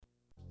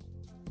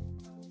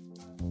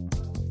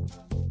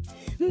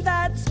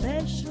That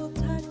special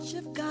touch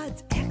of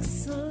God's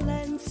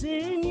excellence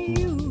in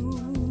you.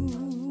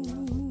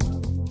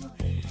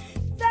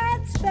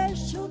 That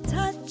special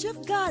touch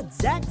of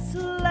God's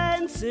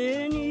excellence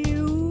in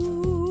you.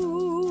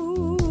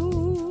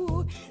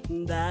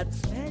 That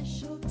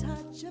special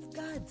touch of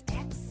God's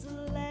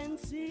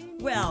excellence in you.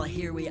 Well,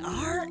 here we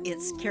are.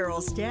 It's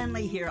Carol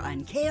Stanley here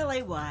on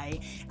KLAY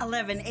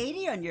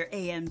 1180 on your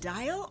AM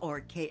dial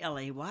or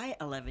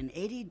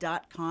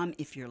KLAY1180.com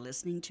if you're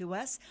listening to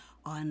us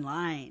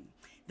online.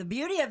 The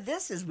beauty of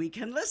this is we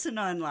can listen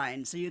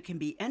online, so you can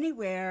be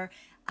anywhere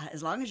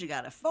as long as you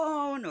got a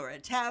phone or a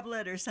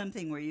tablet or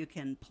something where you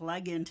can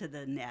plug into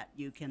the net.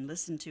 You can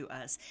listen to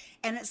us.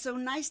 And it's so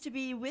nice to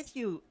be with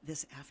you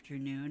this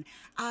afternoon.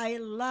 I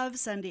love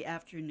Sunday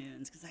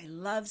afternoons because I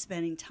love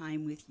spending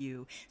time with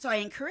you. So I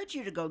encourage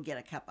you to go get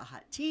a cup of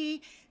hot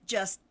tea,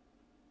 just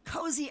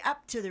cozy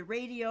up to the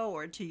radio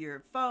or to your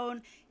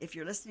phone if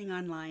you're listening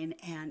online,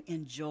 and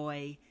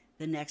enjoy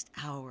the next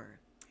hour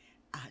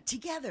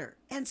together.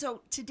 And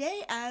so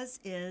today, as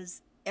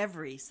is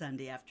every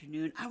Sunday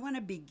afternoon, I want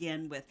to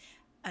begin with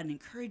an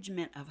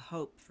encouragement of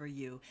hope for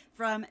you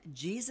from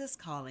Jesus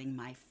Calling,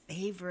 my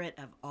favorite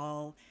of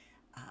all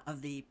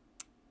of the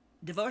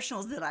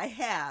devotionals that I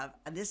have.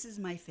 This is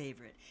my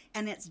favorite,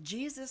 and it's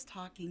Jesus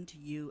talking to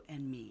you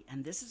and me.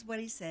 And this is what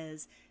he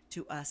says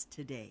to us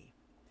today.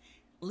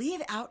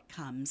 Leave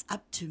outcomes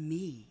up to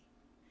me.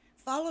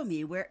 Follow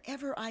me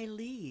wherever I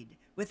lead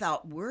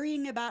without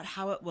worrying about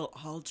how it will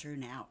all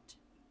turn out.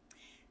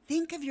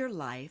 Think of your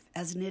life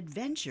as an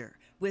adventure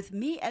with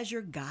me as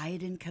your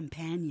guide and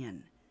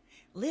companion.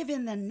 Live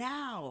in the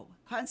now,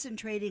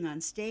 concentrating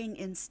on staying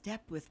in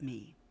step with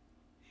me.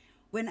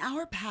 When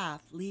our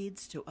path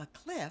leads to a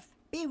cliff,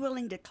 be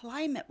willing to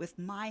climb it with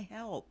my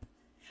help.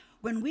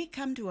 When we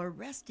come to a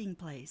resting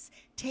place,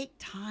 take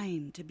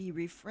time to be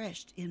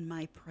refreshed in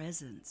my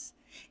presence.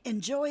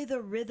 Enjoy the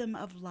rhythm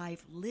of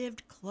life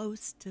lived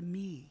close to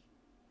me.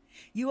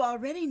 You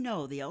already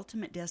know the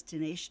ultimate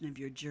destination of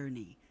your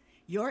journey,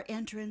 your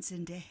entrance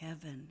into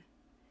heaven.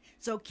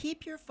 So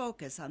keep your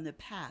focus on the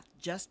path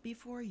just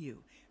before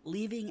you,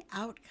 leaving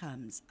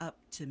outcomes up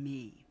to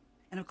me.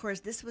 And of course,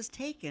 this was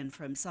taken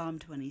from Psalm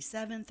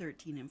 27,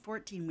 13 and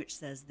 14, which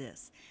says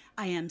this,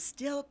 I am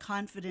still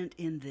confident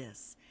in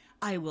this.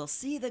 I will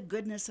see the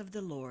goodness of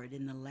the Lord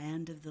in the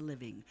land of the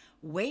living.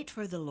 Wait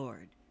for the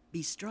Lord.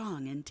 Be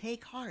strong and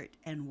take heart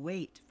and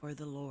wait for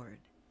the Lord.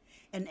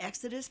 And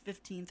Exodus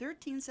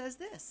 15:13 says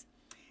this,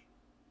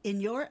 in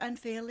your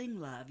unfailing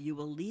love, you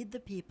will lead the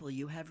people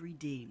you have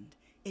redeemed.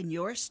 In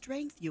your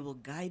strength, you will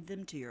guide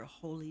them to your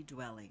holy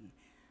dwelling.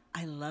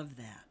 I love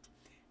that.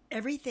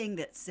 Everything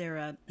that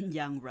Sarah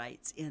Young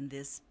writes in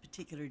this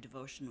particular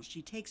devotional,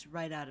 she takes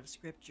right out of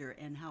Scripture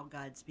and how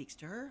God speaks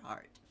to her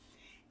heart.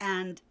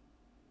 And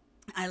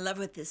I love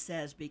what this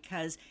says,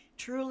 because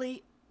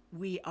truly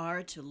we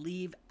are to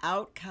leave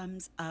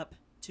outcomes up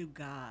to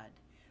God.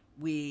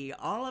 We,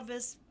 all of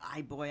us,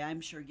 I'm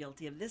sure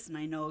guilty of this, and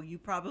I know you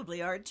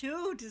probably are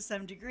too to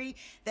some degree,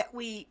 that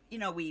we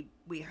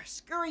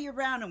scurry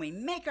around and we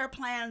make our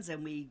plans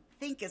and we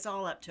think it's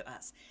all up to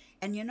us.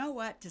 And you know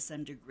what? To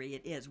some degree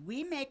it is.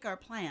 We make our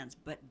plans,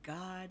 but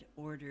God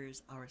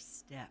orders our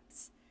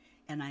steps.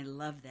 And I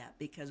love that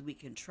because we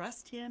can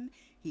trust him.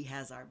 He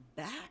has our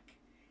back,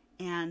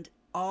 and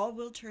all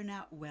will turn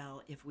out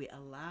well if we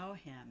allow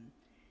him,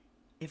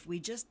 if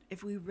we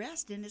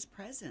rest in his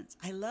presence.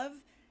 I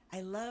love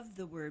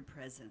the word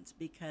presence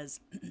because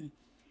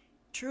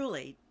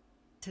truly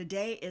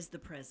today is the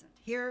present.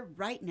 Here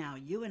right now,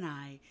 you and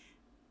I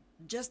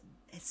just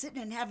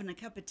sitting and having a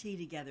cup of tea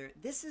together.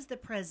 This is the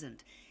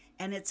present,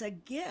 and it's a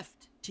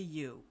gift to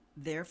you,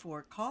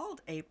 therefore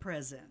called a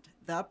present,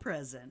 the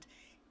present.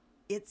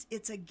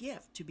 It's a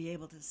gift to be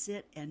able to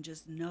sit and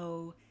just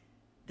know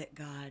that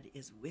God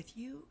is with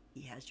you.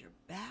 He has your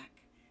back.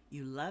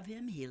 You love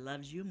him. He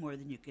loves you more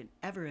than you can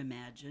ever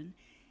imagine.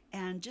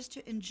 And just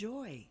to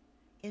enjoy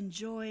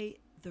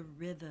the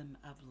rhythm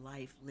of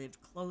life lived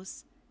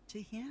close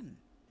to him.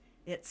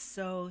 It's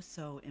so,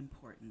 so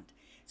important.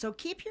 So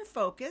keep your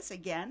focus.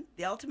 Again,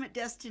 the ultimate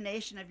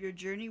destination of your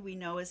journey we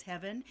know is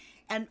heaven.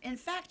 And in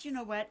fact, you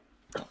know what?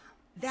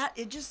 That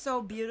it just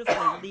so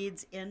beautifully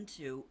leads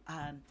into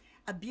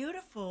a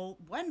beautiful,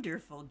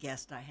 wonderful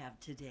guest I have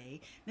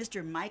today,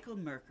 Mr. Michael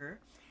Merker.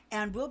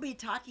 And we'll be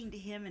talking to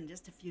him in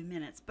just a few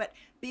minutes. But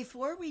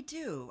before we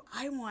do,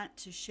 I want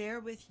to share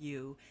with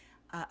you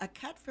a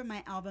cut from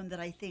my album that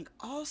I think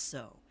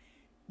also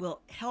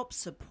will help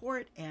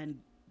support and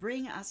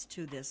bring us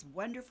to this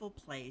wonderful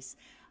place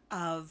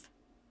of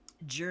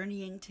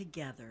journeying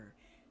together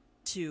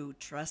to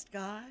trust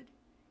God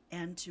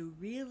and to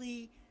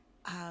really,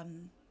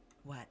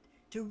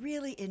 to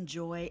really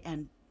enjoy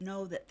and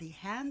know that the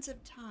hands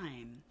of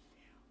time,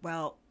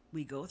 while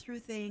we go through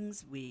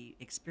things, we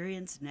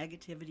experience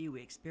negativity,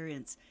 we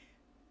experience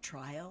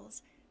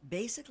trials,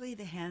 basically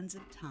the hands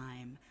of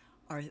time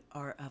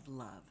are of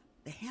love.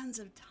 The hands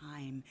of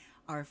time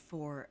are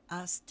for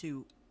us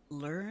to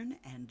learn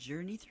and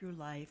journey through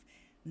life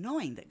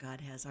knowing that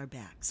God has our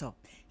back. So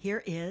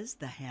here is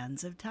the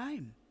hands of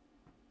time.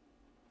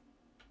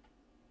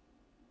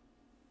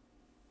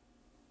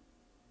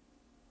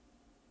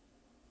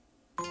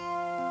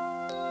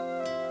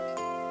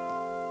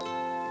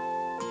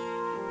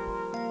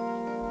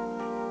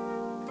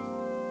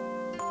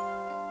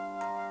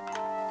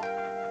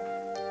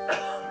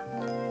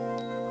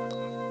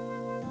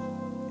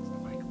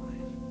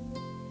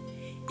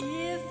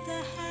 If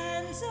the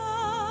hands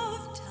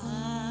of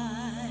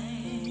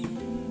time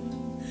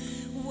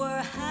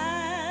were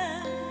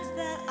hands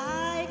that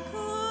I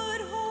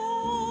could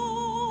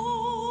hold,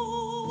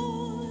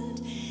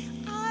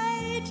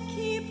 I'd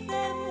keep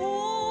them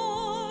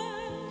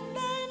warm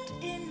and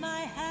in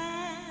my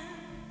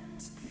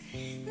hands.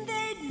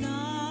 They'd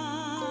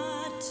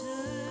not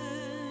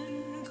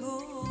turn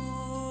cold.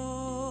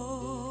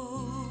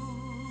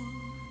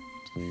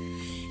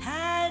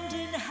 Hand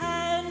in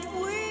hand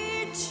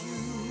we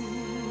choose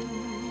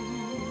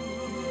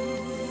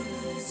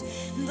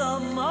the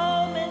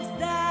moments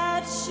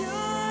that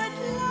should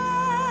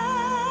last,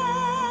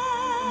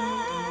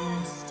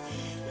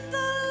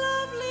 the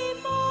lovely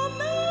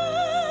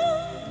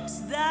moments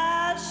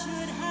that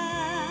should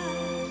have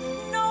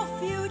no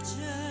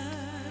future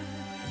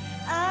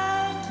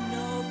and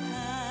no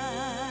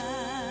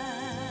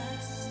past.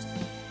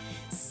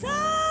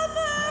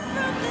 Summer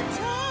from the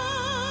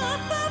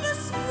top of a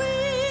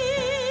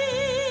swing,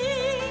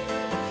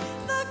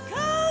 the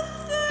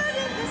comfort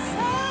in the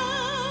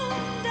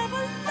sound of a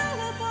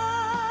lullaby,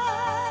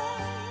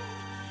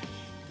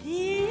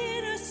 the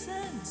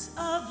innocence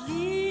of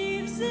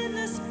leaves in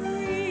the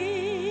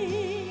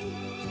spring,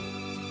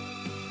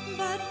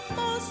 but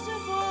most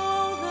of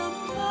all the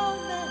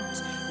moment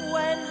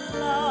when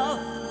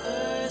love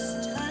first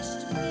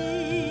touched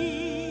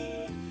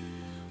me.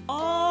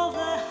 All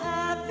the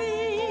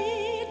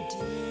happy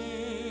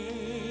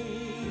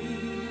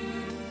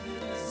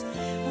days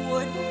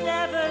would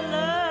never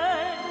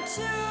learn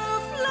to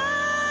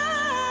fly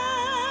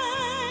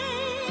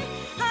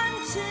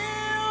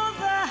until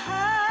the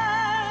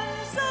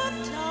hands of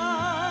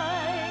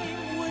time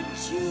would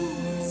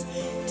choose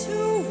to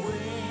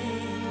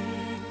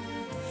wave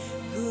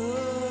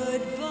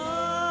goodbye.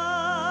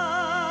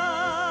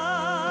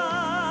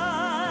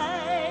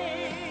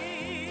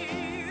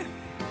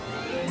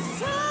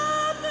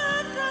 Summer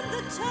from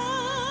the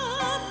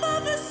top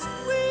of a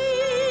swing,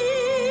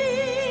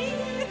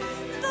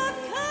 the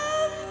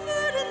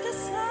comfort in the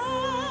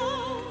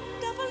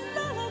sound of a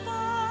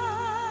lullaby,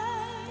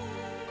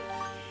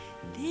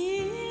 the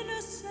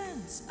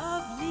innocence of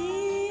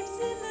leaves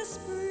in the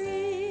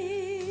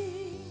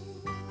spring,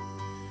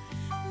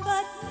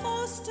 but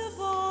most of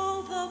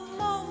all the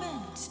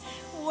moment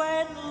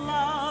when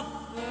love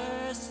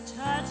first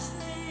touched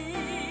me.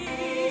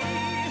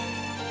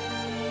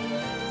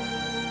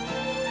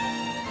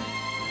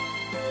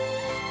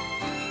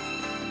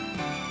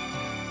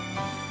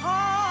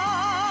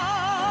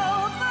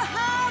 All the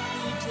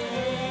happy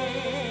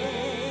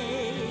days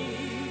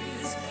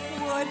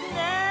would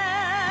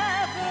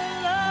never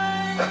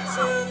learn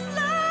to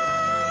fly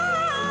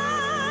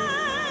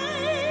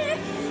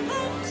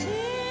until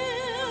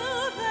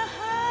the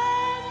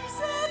hands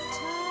of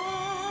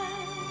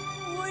time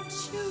would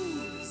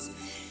choose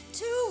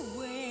to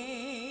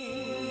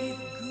wave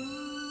goodbye.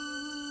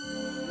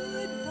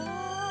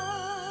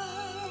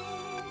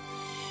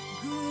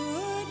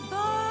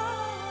 Goodbye.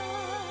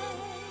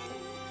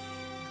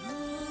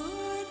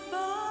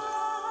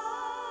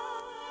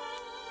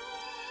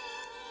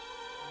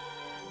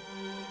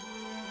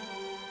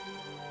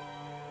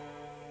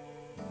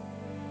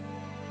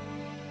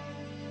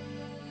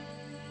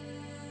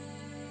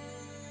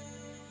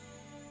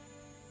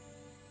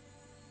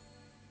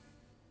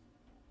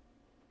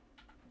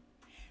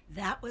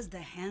 That was The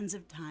Hands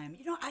of Time.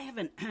 You know, I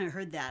haven't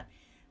heard that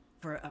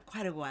for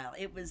quite a while.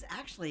 It was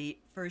actually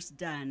first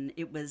done,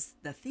 it was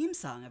the theme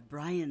song of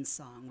Brian's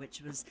song,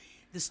 which was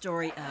the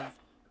story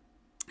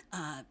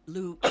of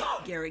Lou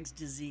Gehrig's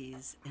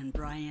disease. And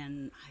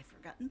Brian, I've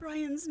forgotten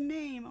Brian's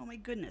name. Oh my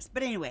goodness.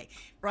 But anyway,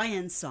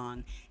 Brian's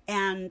song.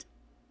 And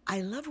I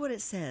love what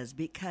it says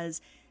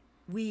because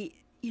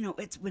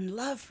it's when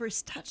love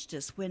first touched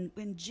us, when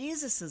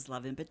Jesus'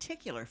 love in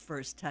particular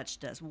first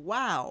touched us.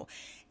 Wow.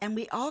 And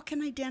we all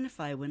can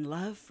identify when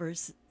love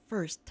first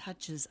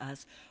touches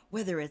us,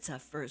 whether it's a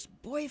first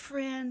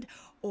boyfriend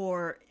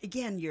or,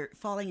 again, you're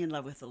falling in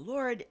love with the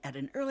Lord at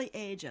an early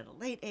age, at a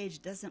late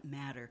age, doesn't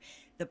matter.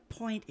 The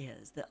point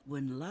is that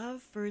when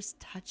love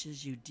first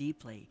touches you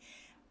deeply,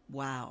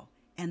 wow,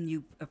 and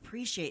you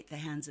appreciate the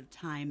hands of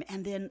time,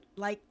 and then,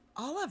 like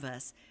all of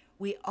us,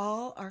 we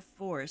all are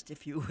forced,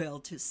 if you will,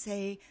 to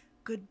say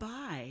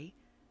goodbye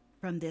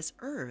from this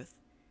earth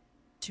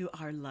to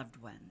our loved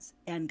ones.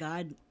 And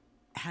God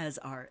has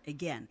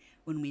again,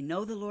 when we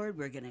know the Lord,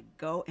 we're going to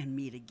go and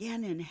meet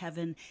again in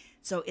heaven.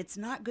 So it's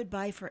not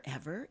goodbye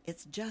forever.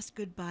 It's just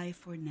goodbye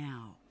for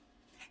now.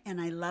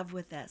 And I love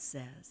what that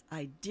says.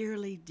 I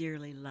dearly,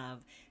 dearly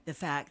love the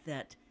fact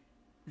that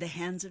the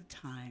hands of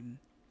time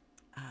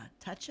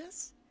touch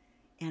us,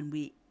 and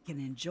we can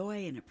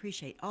enjoy and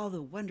appreciate all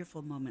the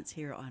wonderful moments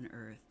here on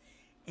earth.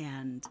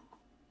 And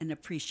and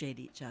appreciate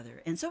each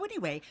other. And so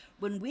anyway,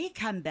 when we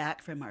come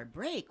back from our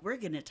break, we're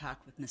going to talk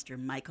with Mr.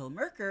 Michael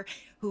Merker,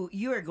 who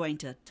you are going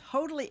to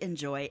totally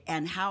enjoy,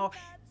 and how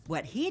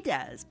what he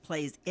does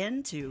plays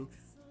into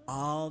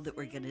all that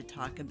we're going to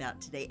talk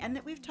about today and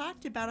that we've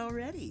talked about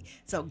already.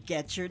 So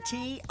get your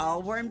tea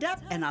all warmed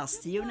up, and I'll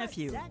see you in a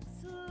few.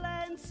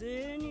 Excellence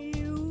in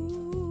you,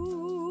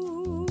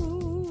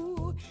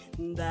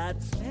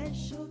 that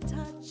special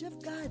touch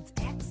of God's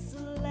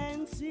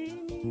excellence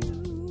in you.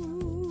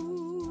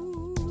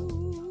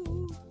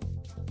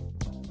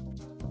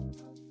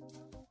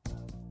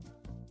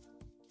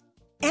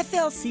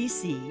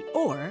 FLCC,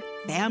 or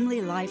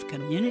Family Life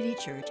Community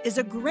Church, is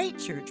a great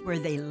church where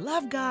they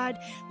love God,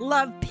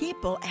 love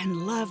people,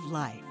 and love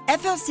life.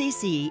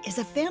 FLCC is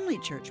a family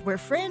church where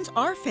friends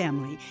are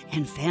family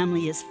and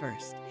family is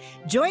first.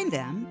 Join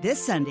them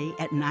this Sunday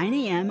at 9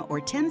 a.m. or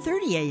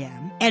 10:30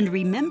 a.m. And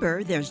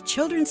remember, there's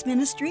children's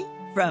ministry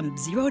from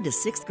 0 to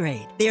 6th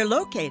grade. They are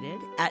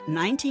located at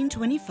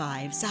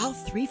 1925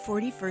 South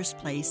 341st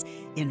Place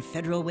in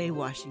Federal Way,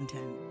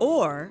 Washington,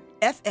 or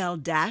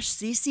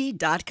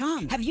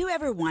fl-cc.com. Have you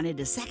ever wanted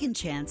a second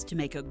chance to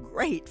make a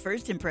great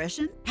first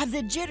impression? Have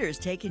the jitters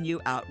taken you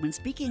out when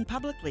speaking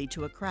publicly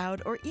to a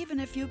crowd or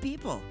even a few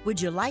people? Would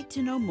you like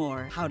to know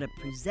more how to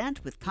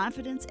present with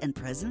confidence and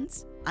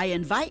presence? I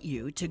invite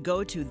you to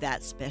go to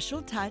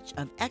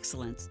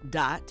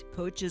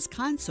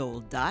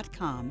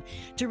thatspecialtouchofexcellence.coachesconsole.com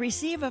to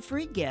receive a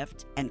free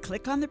gift and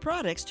click on the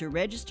products to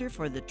register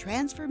for the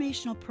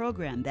transformational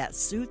program that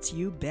suits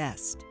you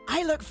best.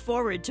 I look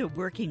forward to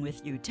working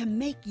with you to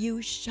make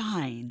you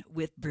shine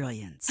with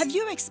brilliance. Have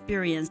you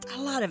experienced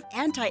a lot of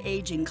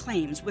anti-aging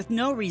claims with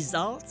no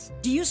results?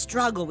 Do you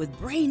struggle with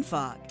brain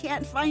fog?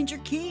 Can't find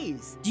your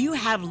keys? Do you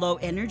have low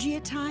energy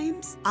at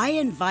times? I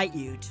invite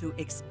you to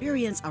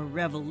experience a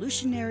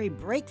revolutionary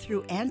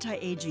breakthrough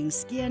anti-aging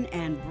skin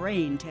and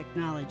brain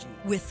technology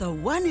with the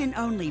one and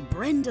only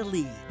Brenda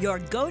Lee, your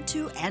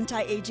go-to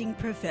anti-aging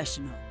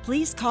professional.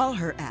 Please call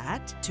her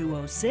at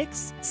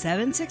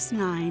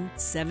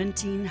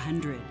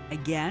 206-769-1700.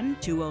 Again,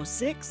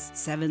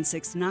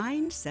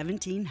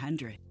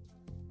 206-769-1700.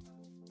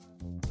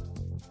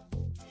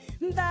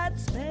 That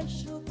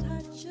special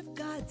touch of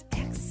God's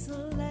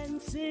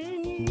excellence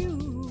in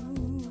you,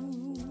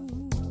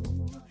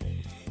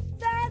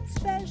 that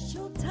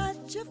special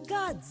touch of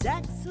God's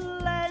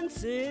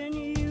excellence in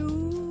you,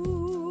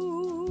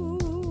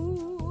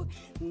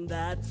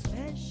 that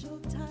special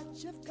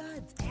touch of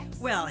God's excellence.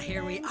 Well,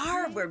 here we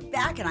are. We're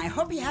back, and I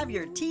hope you have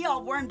your tea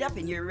all warmed up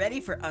and you're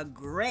ready for a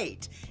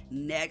great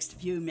next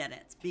few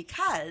minutes,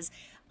 because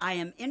I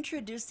am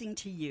introducing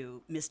to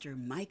you Mr.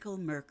 Michael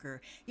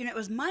Merker. You know, it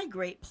was my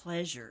great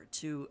pleasure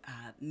to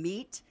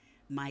meet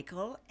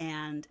Michael,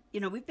 and, you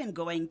know, we've been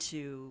going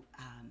to,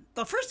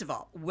 well, first of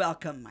all,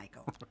 welcome,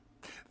 Michael.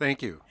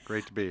 Thank you.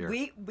 Great to be here.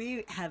 We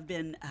have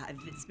been,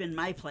 it's been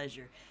my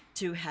pleasure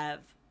to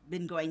have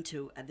been going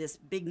to this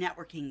big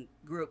networking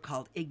group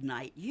called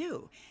Ignite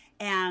You.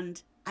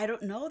 And I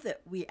don't know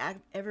that we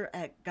ever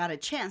got a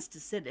chance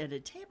to sit at a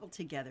table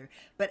together,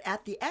 but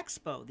at the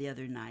expo the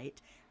other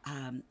night,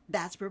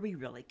 that's where we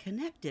really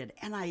connected.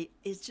 And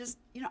it's just,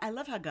 you know, I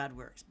love how God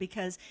works,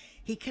 because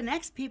he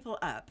connects people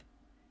up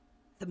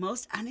the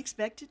most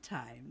unexpected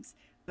times,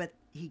 but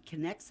he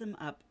connects them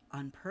up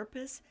on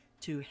purpose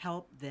to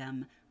help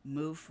them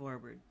move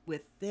forward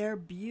with their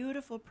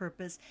beautiful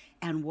purpose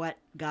and what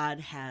God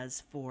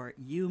has for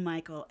you,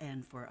 Michael,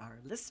 and for our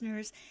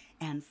listeners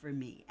and for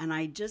me. And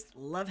I just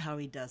love how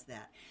he does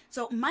that.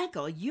 So,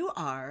 Michael,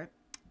 I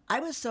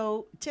was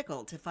so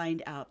tickled to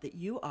find out that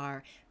you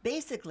are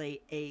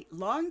basically a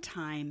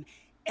longtime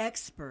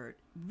expert,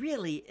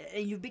 really.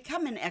 You've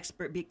become an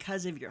expert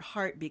because of your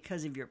heart,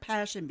 because of your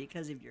passion,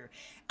 because of your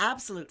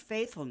absolute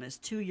faithfulness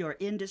to your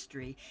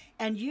industry.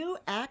 And you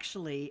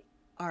actually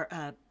are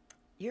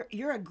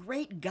you're a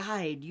great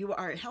guide. You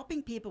are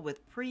helping people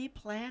with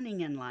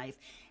pre-planning in life,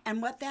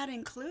 and what that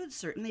includes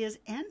certainly is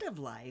end of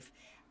life,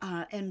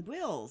 and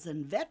wills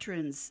and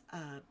veterans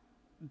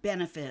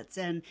benefits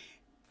and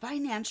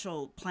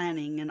financial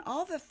planning and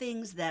all the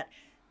things that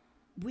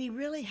we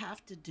really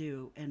have to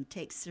do and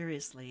take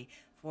seriously,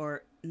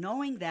 for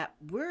knowing that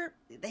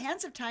the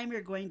hands of time we're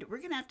going to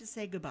have to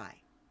say goodbye,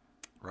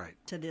 right,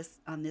 to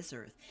this on this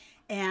earth.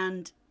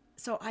 And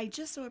so I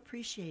just so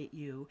appreciate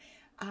you.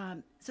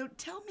 So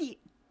tell me,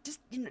 just,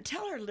 you know,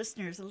 tell our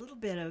listeners a little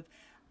bit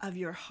of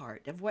your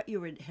heart, of what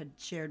you had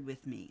shared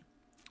with me,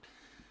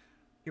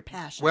 your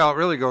passion. Well, it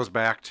really goes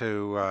back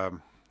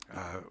to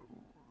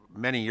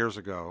many years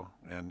ago,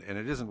 and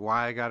it isn't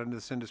why I got into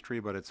this industry,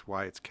 but it's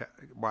why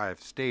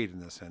I've stayed in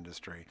this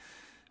industry.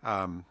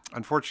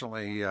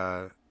 Unfortunately,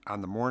 on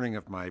the morning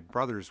of my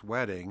brother's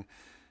wedding,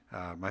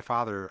 my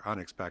father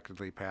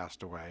unexpectedly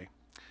passed away.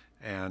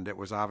 And it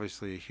was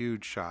obviously a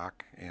huge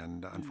shock,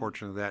 and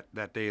unfortunately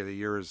that day of the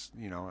year is,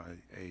 you know,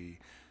 a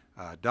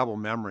double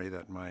memory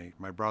that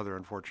my brother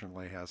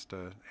unfortunately have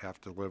to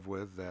live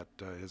with, that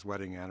his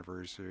wedding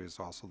anniversary is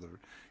also the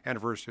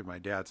anniversary of my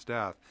dad's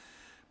death.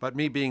 But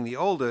me being the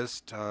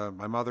oldest,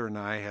 my mother and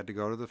I had to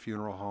go to the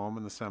funeral home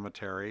and the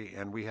cemetery,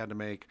 and we had to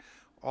make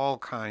all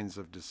kinds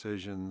of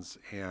decisions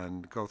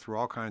and go through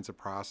all kinds of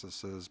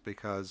processes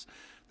because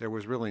there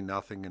was really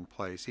nothing in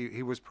place.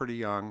 He was pretty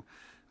young,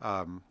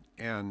 and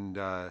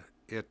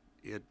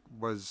it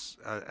was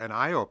an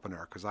eye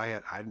opener because I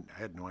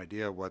had no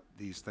idea what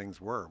these things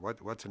were.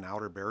 What's an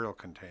outer burial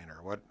container?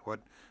 What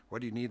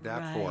do you need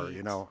that for? Right.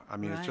 You know, I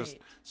mean, it's just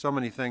Right. so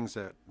many things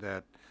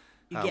that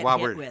You get while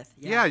hit we're with,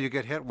 yeah. yeah. You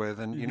get hit with,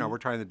 and you know, we're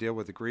trying to deal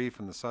with the grief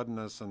and the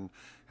suddenness and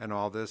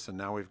all this, and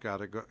now we've got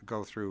to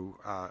go through,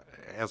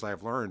 as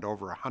I've learned,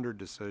 over 100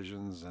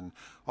 decisions and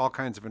all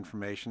kinds of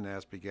information that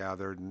has to be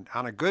gathered. And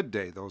on a good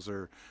day, those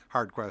are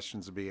hard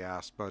questions to be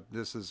asked, but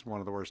this is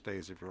one of the worst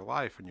days of your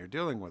life, and you're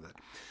dealing with it.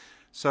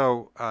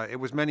 So it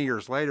was many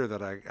years later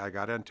that I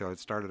got into it. It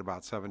started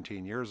about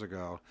 17 years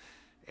ago,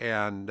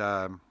 and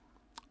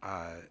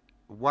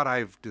what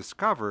I've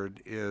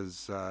discovered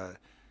is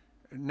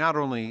not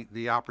only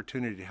the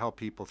opportunity to help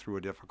people through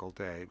a difficult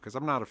day, because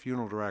I'm not a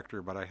funeral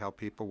director, but I help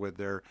people with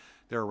their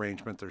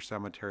arrangement, their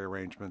cemetery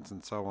arrangements,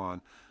 and so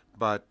on.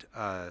 But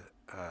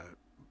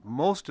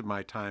most of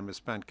my time is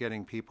spent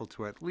getting people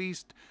to at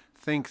least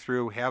think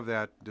through, have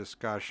that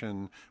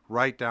discussion,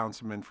 write down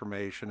some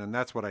information, and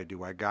that's what I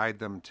do. I guide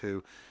them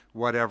to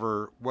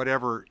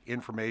whatever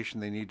information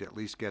they need to at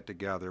least get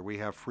together. We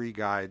have free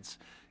guides,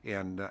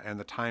 and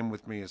the time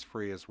with me is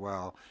free as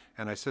well.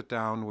 And I sit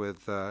down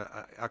with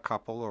a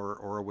couple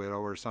or a widow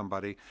or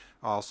somebody,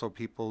 also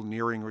people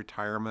nearing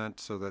retirement,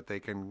 so that they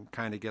can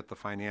kind of get the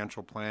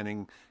financial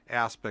planning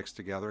aspects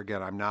together.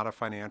 Again, I'm not a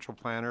financial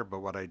planner,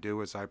 but what I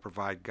do is I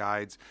provide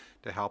guides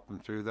to help them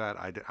through that.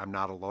 I'm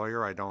not a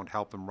lawyer. I don't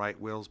help them write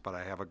wills, but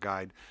I have a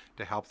guide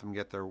to help them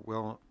get their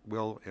will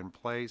in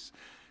place.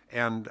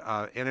 And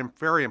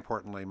very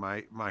importantly,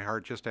 my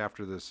heart just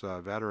after this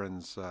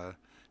Veterans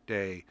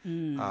Day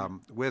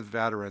with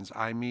veterans,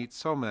 I meet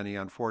so many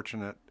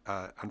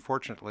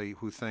unfortunately,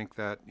 who think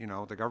that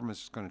the government's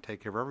just going to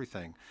take care of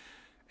everything.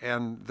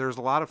 And there's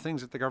a lot of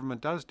things that the government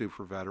does do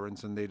for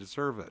veterans, and they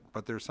deserve it.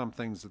 But there's some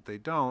things that they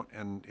don't,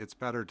 and it's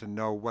better to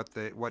know what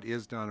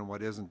is done and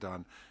what isn't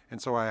done.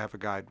 And so I have a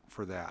guide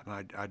for that.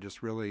 And I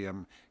just really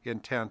am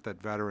intent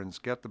that veterans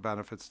get the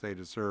benefits they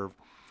deserve,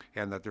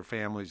 and that their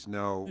families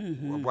know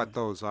what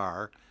those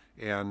are,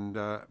 and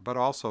but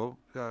also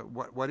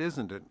what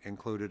isn't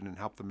included, and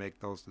help them make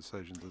those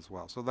decisions as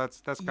well. So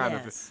that's kind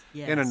of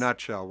in a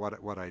nutshell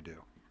what I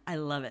do. I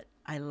love it.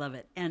 I love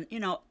it. And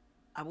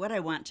what I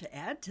want to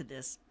add to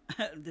this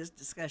this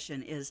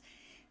discussion is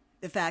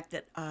the fact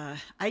that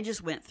I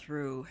just went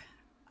through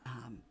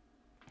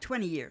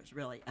 20 years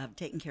really of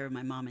taking care of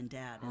my mom and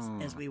dad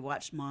as we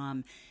watched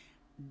mom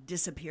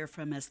disappear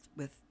from us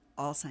with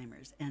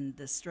Alzheimer's, and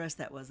the stress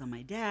that was on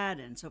my dad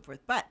and so forth.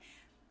 But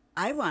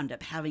I wound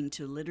up having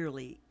to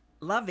lovingly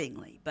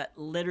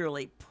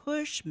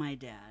push my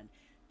dad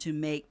to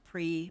make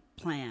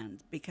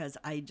pre-planned, because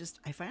I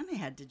finally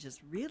had to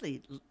just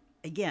really,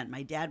 again,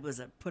 my dad was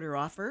a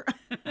putter-offer,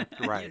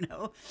 Right.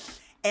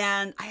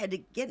 and I had to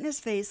get in his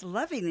face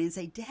lovingly and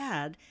say,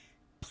 Dad,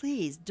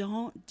 please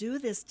don't do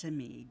this to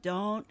me.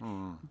 Don't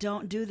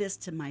do this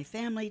to my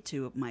family,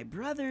 to my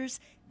brothers,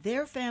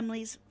 their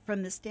families,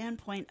 from the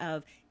standpoint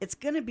of it's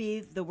going to be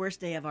the worst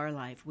day of our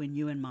life when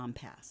you and Mom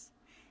pass.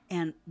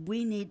 And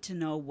we need to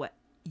know what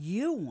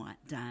you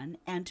want done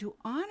and to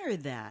honor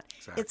that.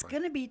 Exactly. It's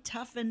going to be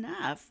tough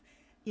enough,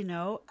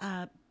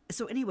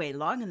 So anyway,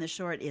 long and the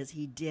short is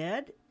he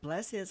did.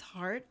 Bless his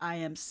heart. I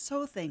am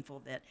so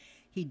thankful that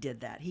he did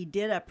that. He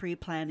did a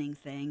pre-planning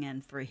thing,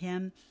 and for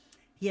him,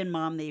 he and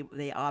Mom,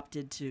 they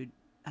opted to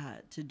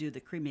do the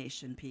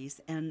cremation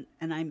piece, and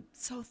I'm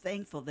so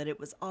thankful that it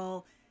was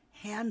all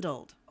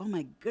handled. Oh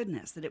my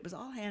goodness, that it was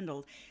all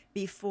handled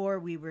before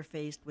we were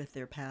faced with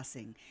their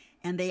passing.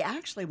 And they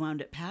actually wound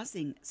up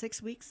passing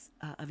 6 weeks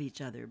of each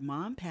other.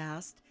 Mom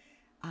passed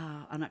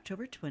on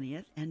October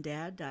 20th, and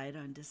Dad died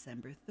on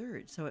December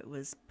 3rd. So it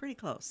was pretty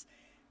close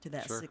to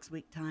that Sure.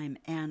 6-week time.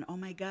 And oh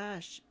my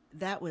gosh,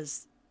 that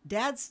was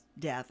Dad's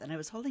death, and I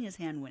was holding his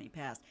hand when he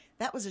passed.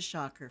 That was a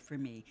shocker for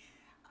me.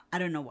 I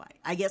don't know why.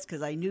 I guess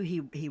because I knew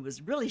he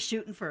was really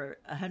shooting for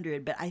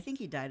 100, but I think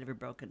he died of a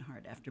broken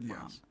heart after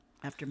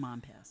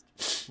Mom passed.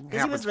 Because he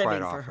Happens was living quite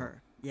for often.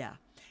 her. Yeah.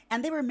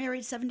 And they were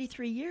married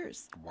 73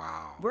 years.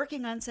 Wow.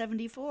 Working on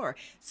 74.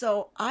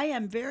 So I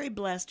am very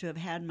blessed to have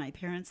had my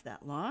parents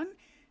that long,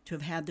 to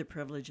have had the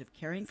privilege of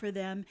caring for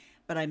them.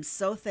 But I'm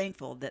so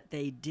thankful that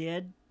they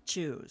did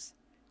choose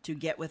to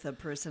get with a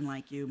person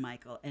like you,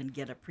 Michael, and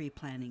get a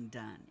pre-planning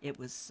done. It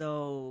was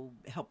so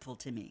helpful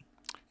to me.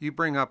 You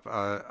bring up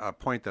a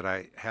point that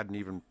I hadn't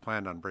even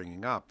planned on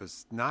bringing up.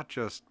 Is not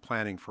just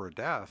planning for a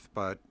death,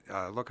 but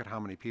look at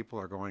how many people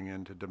are going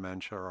into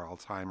dementia or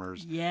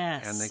Alzheimer's.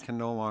 Yes. And they can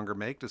no longer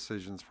make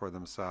decisions for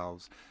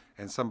themselves,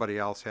 and somebody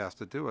else has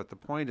to do it. The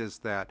point is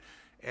that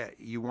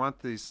you want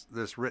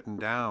this written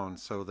down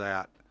so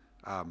that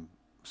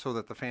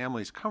the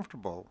family's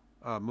comfortable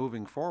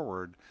moving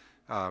forward.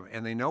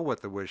 and they know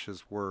what the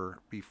wishes were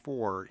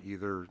before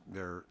either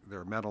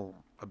their mental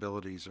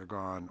abilities are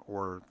gone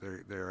or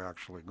they're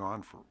actually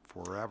gone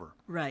forever.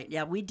 Right.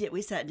 Yeah, we did.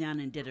 We sat down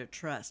and did a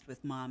trust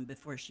with Mom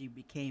before she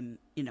became,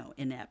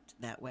 inept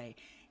that way,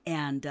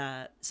 and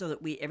so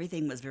that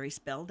everything was very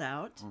spelled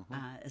out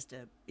as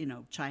to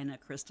China,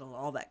 crystal,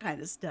 all that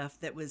kind of stuff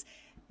that was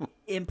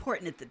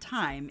important at the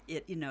time.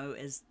 It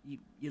as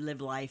you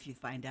live life, you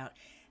find out.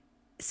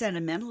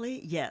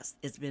 Sentimentally, yes,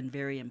 it's been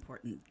very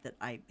important that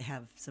I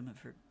have some of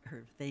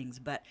her things,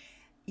 but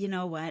you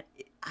know what?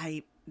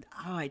 I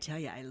tell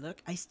you,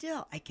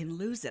 I can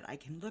lose it. I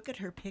can look at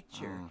her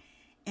picture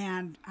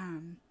and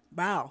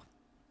wow,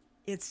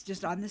 it's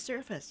just on the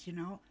surface,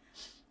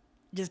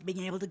 just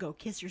being able to go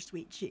kiss her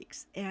sweet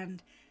cheeks.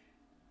 And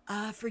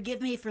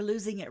forgive me for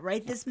losing it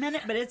right this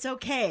minute, but it's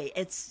okay.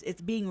 It's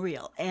being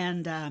real.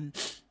 And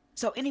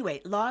so anyway,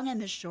 long and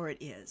the short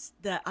is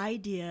the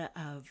idea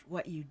of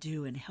what you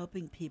do in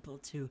helping people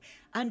to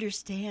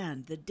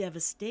understand the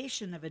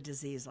devastation of a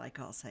disease like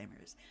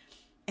Alzheimer's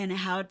and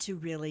how to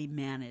really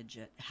manage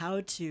it,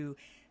 how to,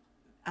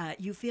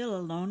 you feel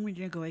alone when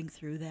you're going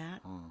through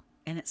that.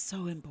 And it's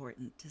so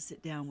important to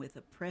sit down with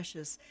a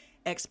precious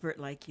expert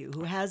like you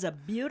who has a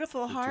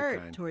beautiful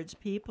heart towards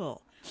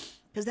people,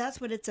 because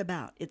that's what it's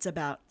about. It's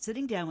about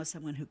sitting down with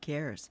someone who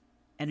cares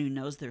and who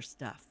knows their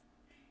stuff.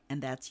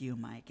 And that's you,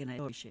 Mike, and I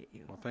appreciate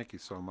you. Well, thank you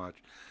so much.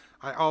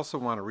 I also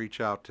want to reach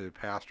out to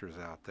pastors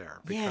out there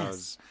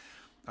because,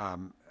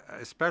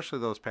 especially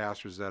those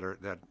pastors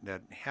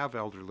that have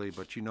elderly,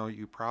 but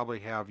you probably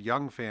have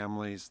young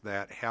families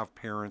that have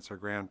parents or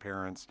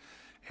grandparents,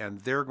 and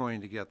they're going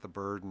to get the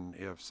burden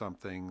if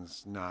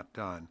something's not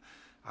done.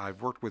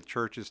 I've worked with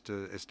churches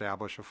to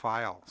establish a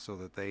file so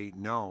that they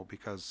know,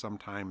 because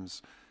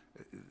sometimes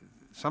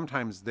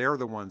they're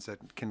the ones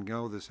that can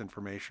know this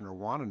information or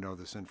want to know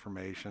this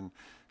information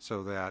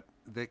so that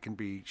they can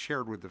be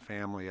shared with the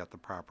family at the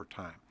proper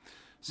time.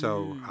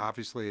 So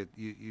obviously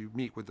you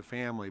meet with the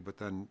family, but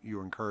then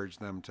you encourage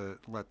them to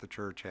let the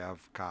church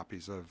have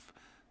copies of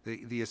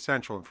the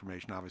essential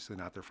information, obviously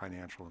not their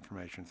financial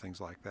information,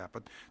 things like that,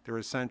 but their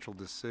essential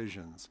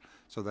decisions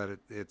so that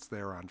it's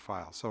there on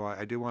file. So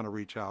I do want to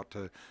reach out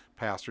to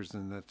pastors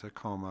in the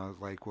Tacoma,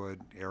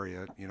 Lakewood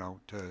area,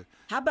 to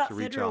How about to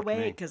reach Federal out to Way?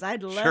 me. Because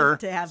I'd love Sure.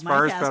 to have as my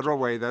far pastor. as Federal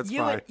Way, that's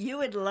fine. You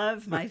would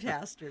love my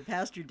pastor,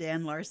 Pastor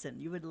Dan Larson.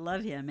 You would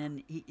love him,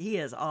 and he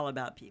is all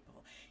about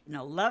people.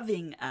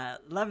 Loving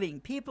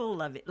people,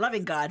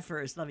 loving God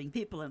first, loving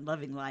people, and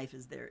loving life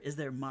is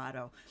their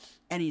motto.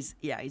 And he's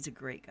a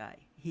great guy.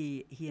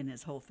 He and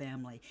his whole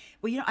family.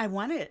 Well, I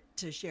wanted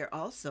to share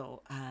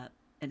also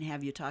and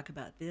have you talk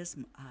about this,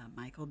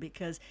 Michael,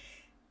 because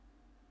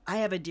I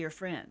have a dear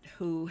friend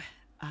who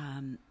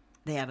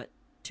they have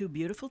two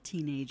beautiful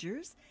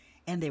teenagers,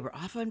 and they were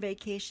off on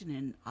vacation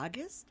in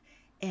August,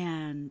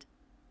 and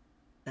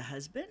the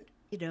husband,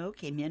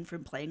 came in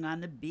from playing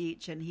on the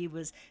beach, and he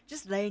was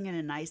just laying in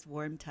a nice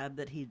warm tub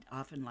that he'd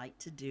often liked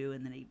to do,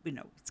 and then he,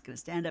 was going to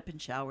stand up and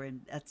shower,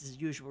 and that's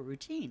his usual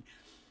routine.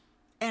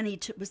 And he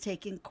was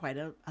taking quite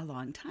a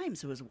long time,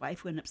 so his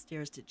wife went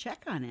upstairs to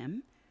check on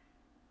him.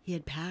 He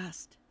had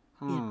passed.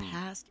 He had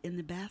passed in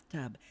the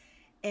bathtub.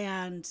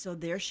 And so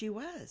there she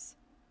was.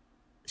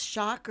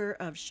 Shocker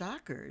of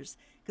shockers,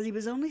 because he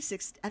was only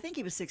I think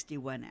he was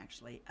 61,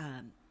 actually.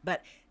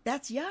 But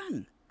that's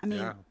young. I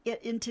mean,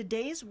 in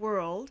today's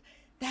world,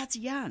 that's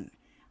young.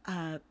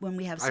 When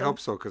we have I hope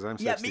so, because I'm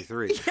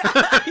 63.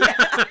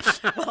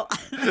 Well,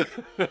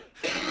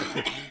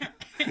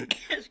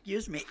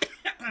 excuse me.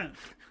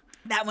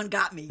 That one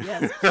got me,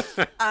 yes.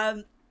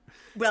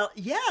 Well,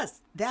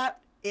 yes,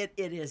 that it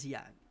is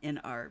young in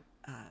our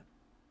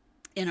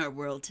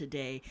world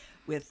today,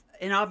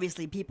 and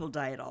obviously people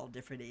die at all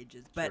different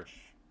ages. But Sure.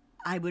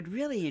 I would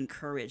really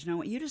encourage, and I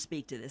want you to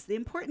speak to this, the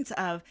importance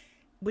of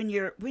when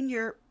you're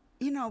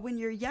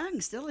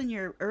young, still in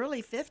your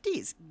early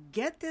 50s,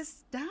 get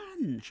this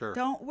done. Sure.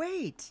 Don't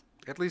wait.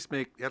 At least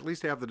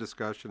have the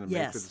discussion and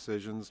make the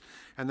decisions,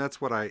 and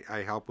that's what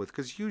I help with.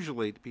 Because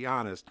usually, to be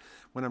honest,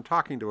 when I'm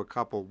talking to a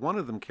couple, one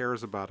of them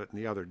cares about it and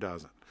the other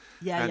doesn't.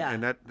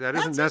 And that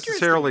isn't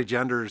necessarily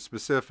gender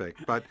specific,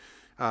 but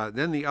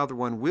then the other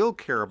one will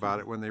care about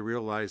it when they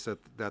realize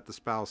that the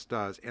spouse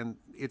does, and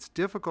it's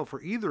difficult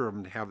for either of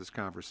them to have this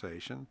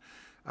conversation.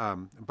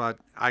 But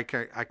I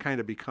kind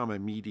of become a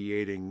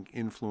mediating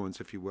influence,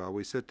 if you will.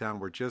 We sit down,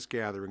 we're just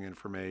gathering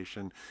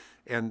information,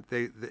 and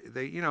they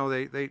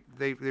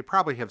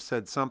probably have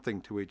said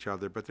something to each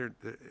other, but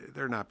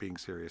they're not being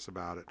serious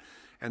about it.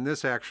 And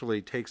this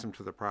actually takes them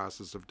to the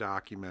process of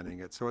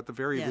documenting it. So at the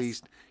very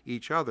least,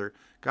 each other,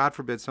 God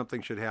forbid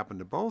something should happen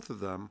to both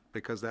of them,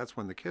 because that's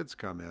when the kids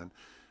come in.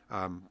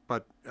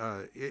 But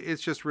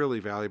it's just really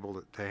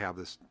valuable to have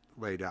this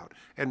laid out.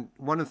 And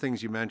one of the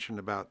things you mentioned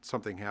about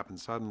something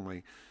happens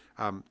suddenly,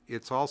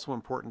 it's also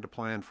important to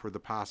plan for the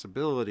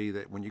possibility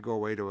that when you go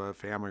away to a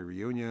family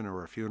reunion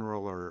or a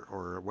funeral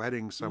or a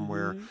wedding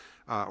somewhere,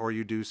 or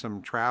you do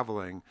some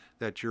traveling,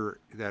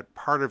 that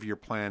part of your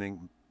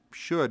planning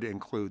should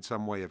include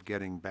some way of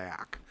getting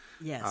back.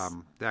 Yes.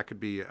 That could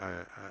be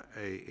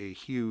a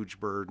huge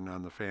burden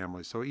on the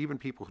family. So even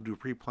people who do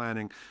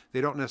pre-planning,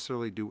 they don't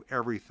necessarily do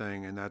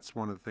everything, and that's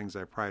one of the things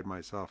I pride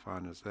myself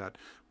on, is that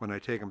when I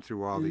take them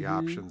through all the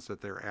options,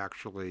 that they're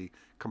actually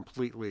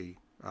completely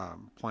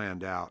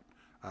planned out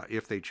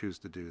if they choose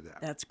to do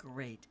that. That's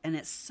great. And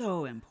it's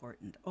so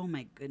important. Oh,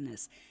 my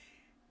goodness.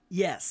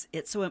 Yes,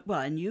 it's so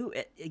well, and you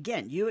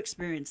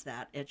experienced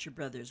that at your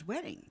brother's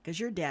wedding because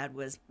your dad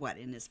was what,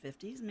 in his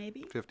 50s,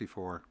 maybe?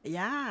 54.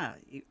 Yeah,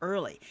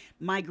 early.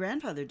 My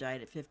grandfather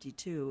died at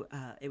 52.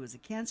 It was a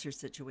cancer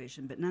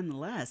situation, but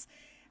nonetheless,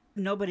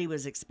 nobody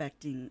was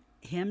expecting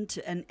him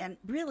to. And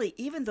really,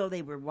 even though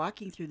they were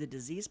walking through the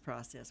disease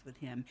process with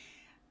him,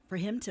 for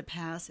him to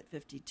pass at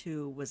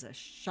 52 was a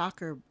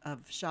shocker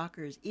of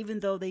shockers,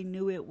 even though they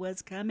knew it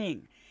was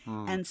coming.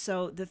 And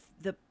so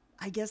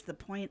I guess the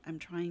point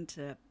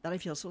that I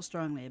feel so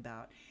strongly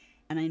about,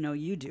 and I know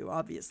you do,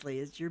 obviously,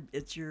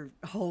 it's your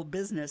whole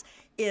business,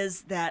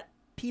 is that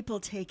people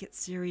take it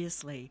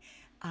seriously.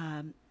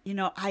 I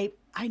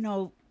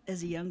know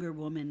as a younger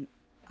woman,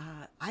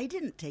 I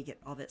didn't take it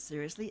all that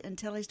seriously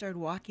until I started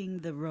walking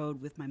the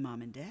road with my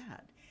mom and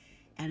dad.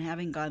 And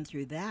having gone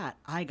through that,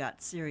 I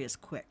got serious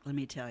quick, let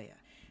me tell you,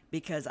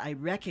 because I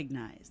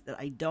recognize that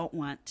I don't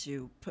want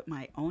to put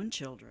my own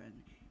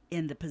children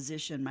in the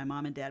position my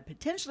mom and dad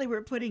potentially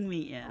were putting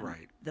me in.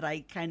 Right. That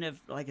I kind of,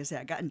 like I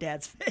said, I got in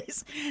Dad's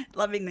face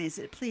lovingly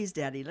said, please,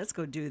 Daddy, let's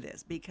go do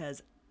this.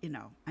 Because,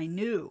 I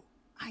knew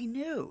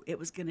it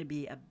was going to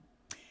be a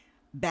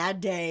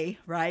bad day,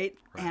 right?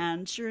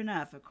 And sure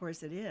enough, of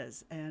course it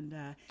is. And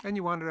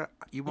you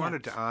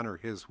wanted to honor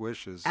his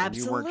wishes, absolutely. And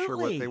you weren't sure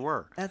what they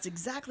were. That's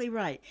exactly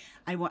right.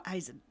 I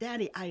said,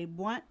 Daddy, I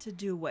want to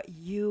do what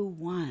you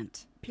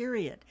want,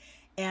 period.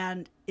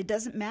 And it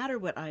doesn't matter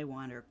what I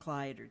want, or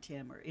Clyde or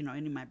Tim or any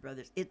of my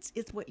brothers. It's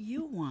what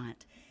you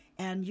want,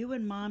 and you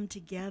and Mom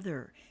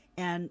together.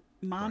 And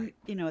Mom,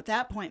 at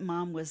that point,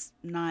 Mom was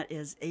not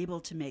as able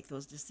to make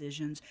those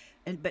decisions,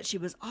 but she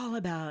was all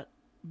about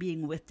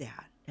being with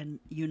Dad and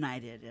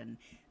united and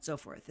so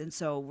forth. And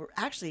so we're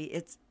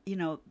actually,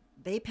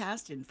 they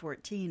passed in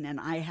 2014, and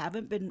I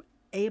haven't been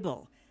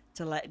able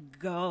to let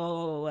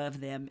go of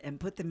them and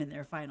put them in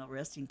their final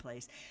resting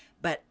place.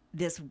 But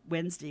this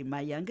Wednesday,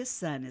 my youngest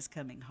son is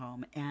coming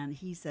home, and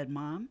he said,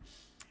 Mom,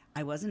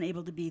 I wasn't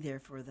able to be there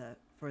for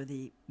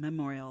the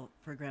memorial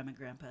for Grandma and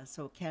Grandpa,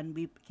 so can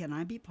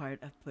I be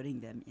part of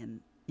putting them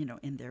in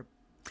their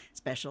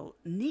special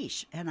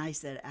niche? And I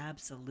said,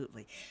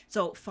 absolutely.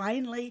 So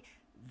finally,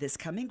 this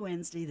coming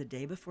Wednesday, the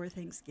day before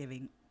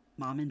Thanksgiving,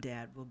 Mom and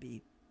Dad will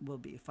be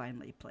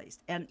finally placed.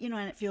 And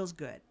and it feels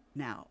good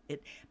now.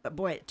 But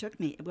boy, it took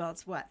me,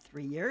 it's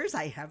 3 years?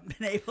 I haven't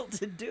been able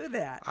to do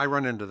that. I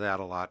run into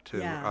that a lot too.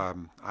 Yeah.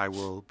 I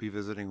will be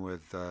visiting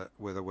with a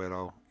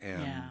widow,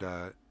 and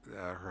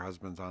her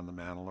husband's on the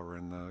mantle or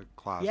in the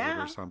closet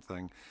or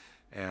something.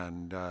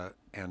 And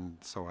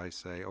so I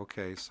say,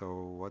 okay,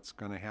 so what's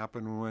going to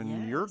happen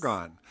when you're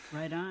gone?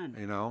 Right on.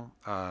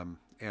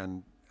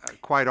 And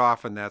quite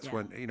often that's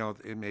when,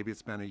 maybe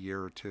it's been a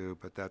year or two,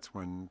 but that's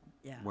when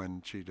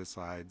she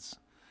decides.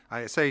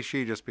 I say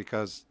she just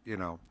because,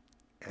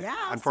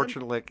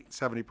 unfortunately,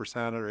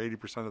 70% or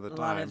 80% of the time.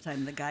 A lot of the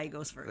time, the guy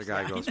goes first. The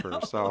guy goes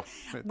first. So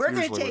we're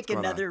going to take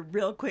another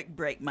real quick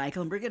break,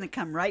 Michael, and we're going to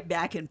come right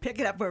back and pick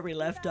it up where we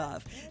left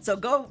off. So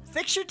go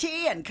fix your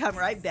tea and come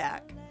right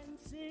back.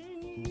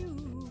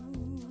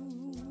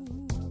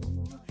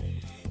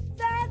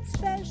 That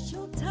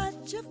special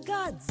touch of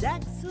God's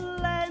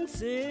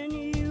excellence in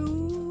you.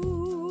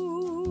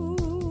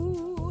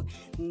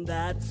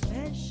 That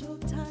special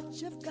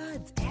touch of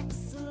God's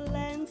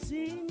excellence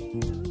in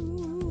you.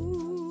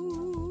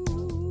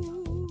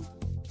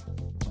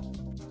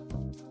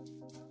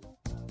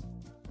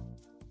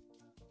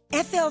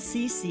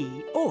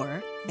 FLCC,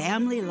 or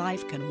Family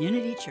Life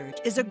Community Church,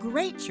 is a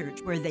great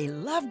church where they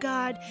love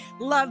God,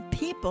 love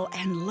people,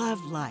 and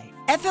love life.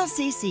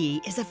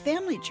 FLCC is a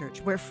family church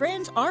where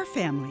friends are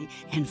family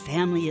and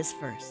family is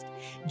first.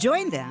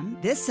 Join them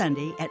this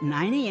Sunday at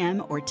 9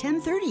 a.m. or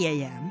 10:30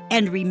 a.m.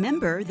 And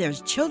remember,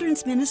 there's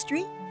children's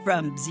ministry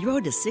from 0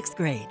 to 6th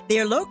grade. They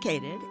are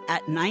located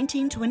at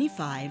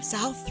 1925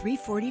 South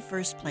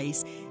 341st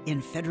Place in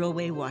Federal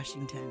Way,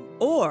 Washington,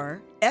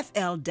 or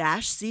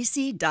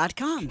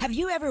fl-cc.com. Have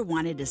you ever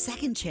wanted a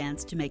second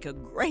chance to make a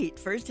great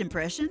first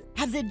impression?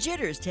 Have the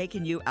jitters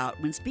taken you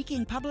out when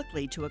speaking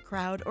publicly to a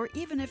crowd or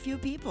even a few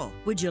people?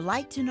 Would you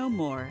like to know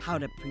more how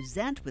to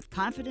present with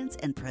confidence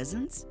and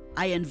presence?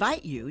 I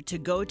invite you to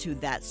go to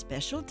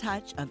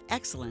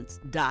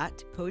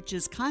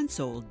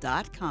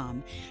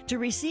thatspecialtouchofexcellence.coachesconsole.com to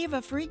receive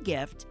a free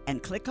gift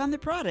and click on the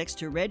products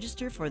to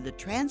register for the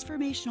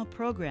transformational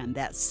program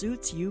that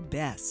suits you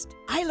best.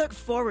 I look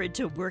forward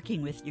to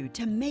working with you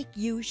to make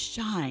you you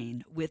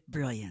shine with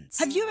brilliance.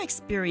 Have you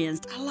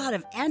experienced a lot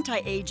of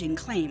anti-aging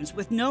claims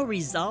with no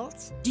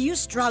results? Do you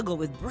struggle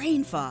with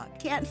brain fog?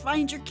 Can't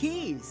find your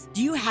keys?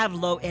 Do you have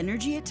low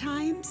energy at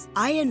times?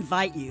 I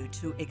invite you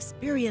to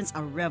experience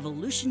a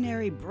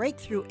revolutionary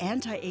breakthrough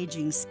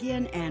anti-aging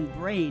skin and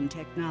brain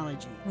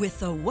technology with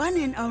the one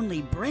and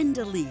only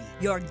Brenda Lee,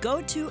 your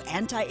go-to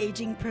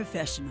anti-aging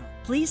professional.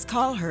 Please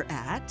call her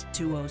at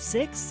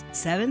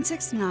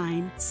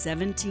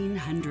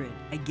 206-769-1700.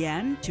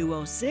 Again,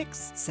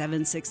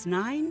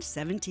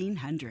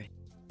 206-769-1700.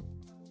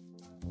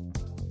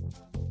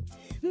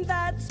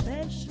 That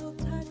special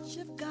touch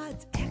of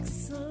God's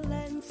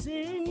excellence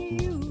in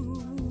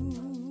you.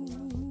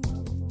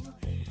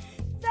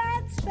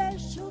 That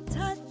special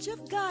touch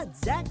of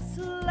God's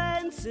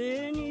excellence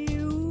in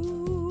you.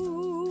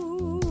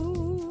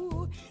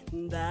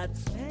 That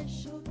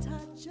special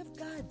touch of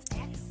God's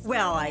excellence.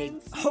 Well, I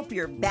hope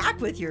you're back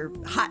with your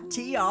hot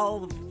tea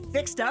all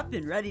fixed up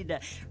and ready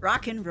to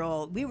rock and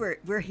roll.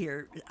 We're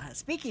here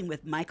speaking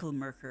with Michael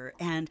Merker,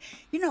 and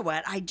you know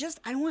what? I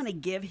want to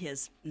give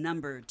his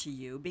number to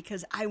you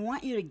because I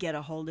want you to get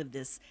a hold of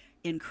this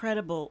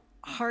incredible,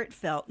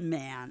 heartfelt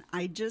man.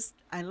 I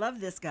love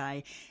this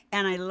guy,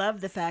 and I love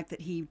the fact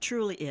that he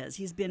truly is.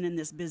 He's been in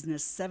this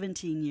business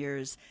 17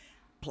 years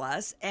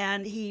plus,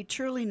 and he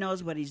truly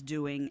knows what he's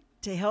doing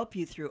to help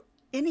you through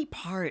any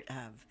part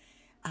of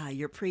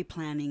your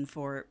pre-planning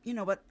for,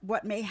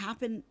 what may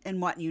happen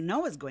and what you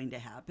know is going to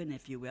happen,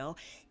 if you will,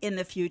 in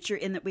the future,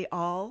 in that we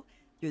all,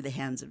 through the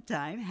hands of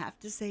time, have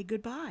to say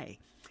goodbye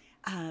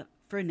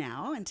for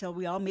now until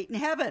we all meet in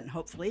heaven,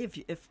 hopefully,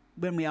 if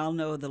when we all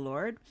know the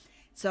Lord.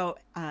 So,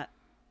 oh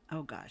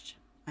gosh,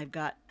 I've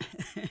got,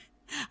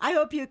 I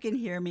hope you can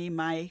hear me.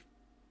 My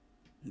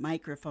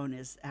microphone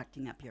is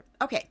acting up here.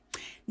 Okay,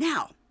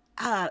 now,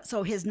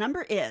 so his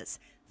number is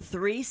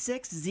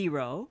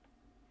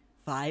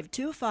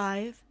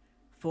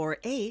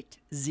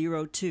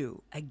 360-525-4802.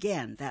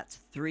 Again, that's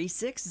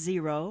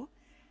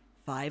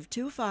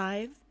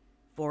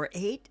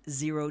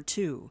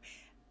 360-525-4802.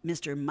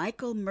 Mr.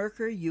 Michael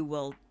Merker, you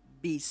will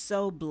be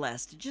so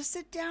blessed. Just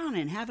sit down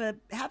and have a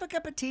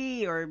cup of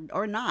tea or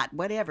not,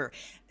 whatever.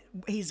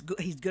 He's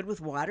good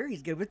with water.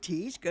 He's good with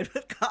tea. He's good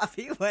with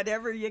coffee.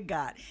 Whatever you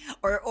got,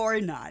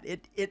 or not.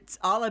 It's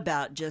all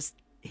about just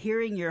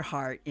hearing your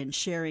heart and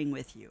sharing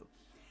with you.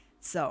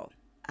 So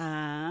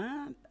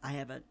I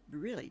have a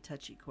really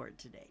touchy chord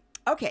today.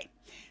 Okay,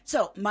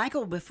 so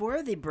Michael,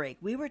 before the break,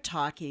 we were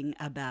talking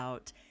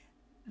about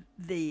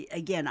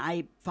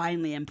I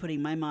finally am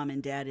putting my mom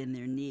and dad in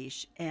their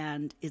niche,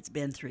 and it's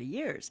been 3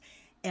 years.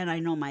 And I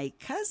know my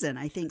cousin,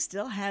 I think,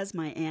 still has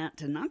my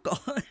aunt and uncle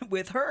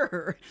with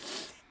her,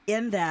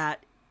 in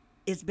that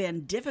it's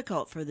been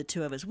difficult for the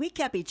two of us. We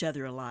kept each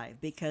other alive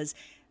because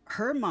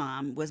her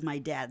mom was my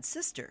dad's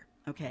sister,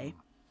 okay?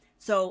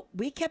 So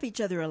we kept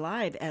each other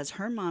alive as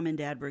her mom and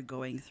dad were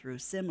going through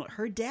similar.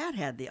 Her dad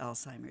had the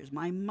Alzheimer's.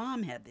 My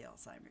mom had the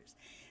Alzheimer's.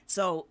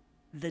 So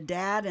the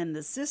dad and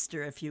the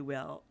sister, if you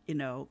will,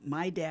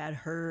 my dad,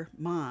 her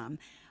mom,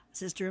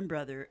 sister and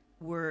brother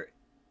were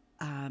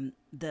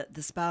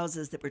the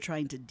spouses that were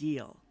trying to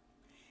deal.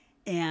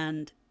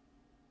 And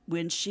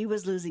when she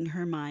was losing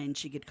her mind,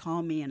 she could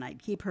call me and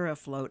I'd keep her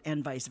afloat,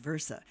 and vice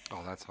versa.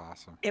 Oh, that's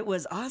awesome. It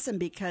was awesome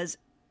because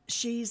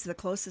she's the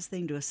closest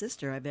thing to a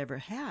sister I've ever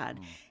had.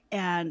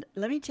 And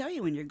let me tell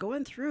you, when you're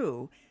going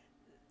through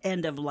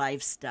end of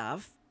life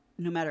stuff,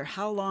 no matter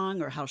how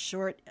long or how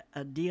short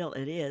a deal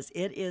it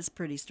is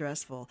pretty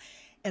stressful.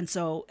 And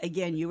so,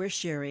 again, you were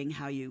sharing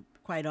how you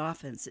quite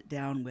often sit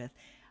down with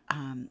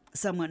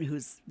someone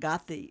who's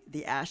got the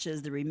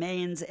ashes, the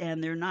remains,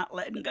 and they're not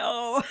letting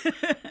go.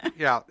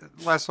 Yeah,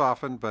 less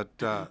often, but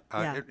Yeah.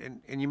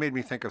 and you made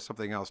me think of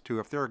something else too.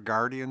 If there are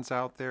guardians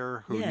out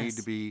there who need Yes.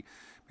 to be,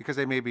 because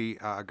they may be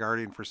a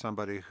guardian for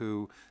somebody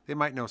who they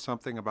might know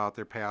something about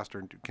their past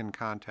or can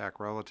contact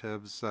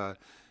relatives,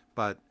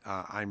 but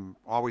I'm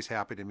always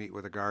happy to meet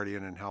with a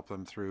guardian and help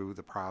them through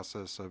the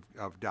process of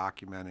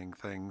documenting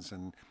things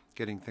and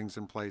getting things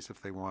in place if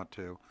they want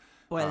to.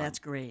 Boy, that's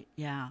great.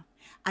 Yeah.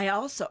 I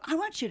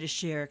want you to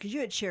share, because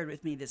you had shared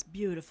with me this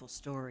beautiful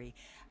story.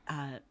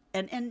 And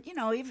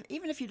even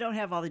if you don't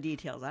have all the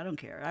details, I don't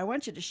care. I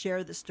want you to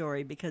share the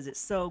story because it's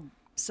so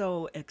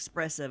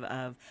expressive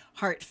of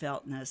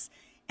heartfeltness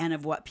and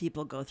of what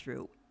people go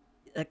through.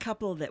 A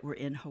couple that were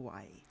in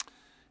Hawaii.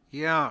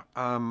 Yeah,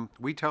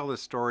 we tell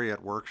this story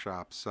at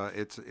workshops.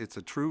 It's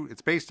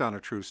based on a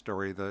true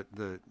story.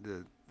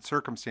 The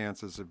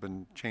circumstances have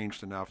been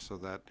changed enough so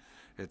that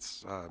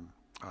it's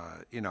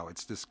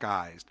it's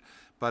disguised,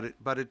 but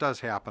it does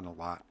happen a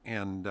lot.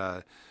 And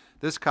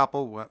this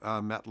couple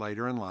met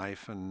later in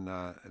life, and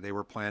they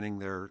were planning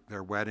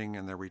their wedding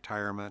and their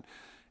retirement,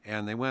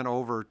 and they went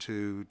over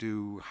to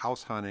do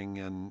house hunting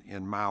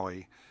in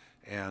Maui,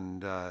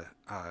 and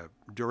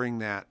during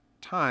that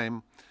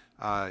time,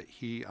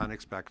 he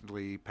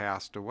unexpectedly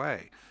passed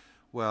away.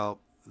 Well,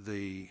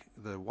 the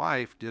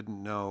wife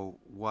didn't know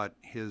what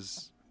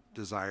his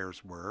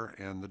desires were,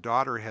 and her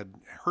daughter had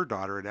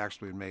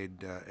actually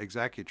made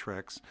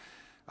executrix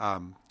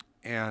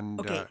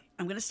Okay,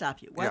 I'm going to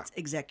stop you. What's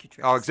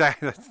executrix? Oh,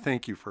 exactly.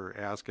 Thank you for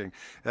asking.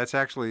 That's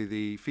actually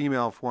the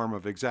female form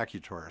of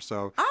executor.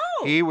 So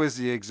he was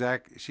the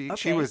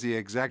she was the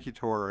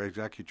executor or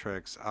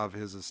executrix of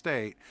his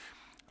estate,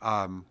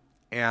 and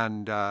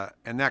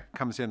that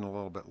comes in a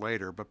little bit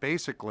later. But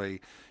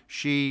basically,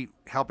 she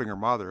helping her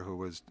mother, who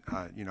was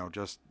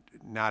just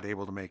not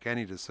able to make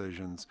any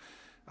decisions.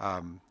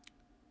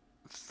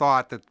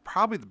 Thought that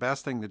probably the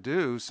best thing to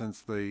do,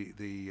 since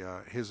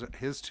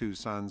his two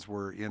sons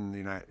were in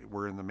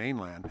the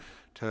mainland,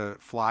 to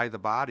fly the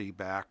body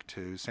back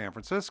to San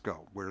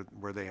Francisco, where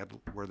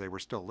they were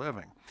still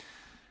living,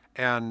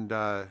 and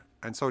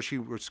so she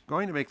was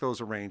going to make those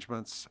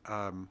arrangements,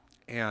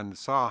 and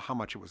saw how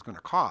much it was going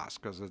to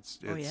cost, because it's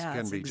going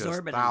to be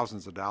just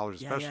thousands of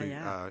dollars, especially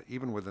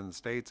even within the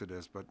States it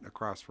is, but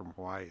across from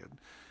Hawaii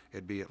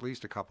it'd be at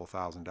least a couple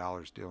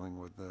 $1,000s dealing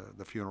with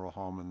the funeral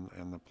home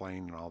and the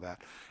plane and all that.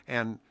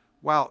 And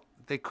while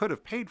they could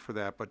have paid for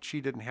that, but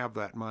she didn't have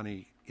that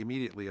money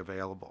immediately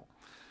available.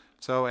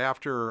 So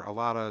after a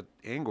lot of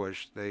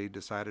anguish, they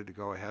decided to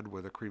go ahead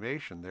with a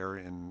cremation there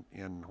in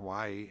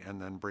Hawaii, and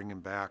then bring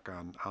him back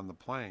on the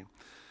plane.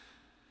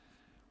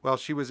 Well,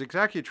 she was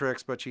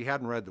executrix, but she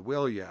hadn't read the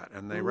will yet.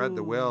 And they read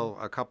the will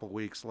a couple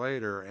weeks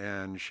later,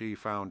 and she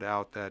found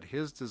out that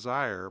his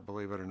desire,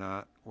 believe it or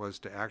not, was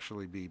to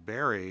actually be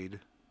buried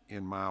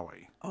in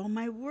Maui. Oh,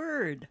 my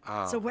word.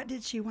 So what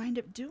did she wind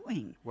up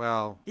doing?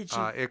 Well,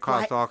 it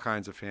caused all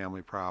kinds of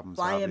family problems.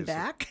 Fly obviously. him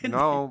back?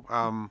 No.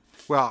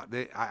 Well,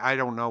 I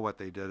don't know what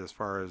they did as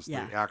far as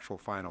the actual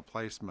final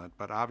placement,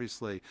 but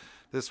obviously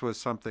this was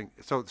something.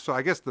 So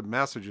I guess the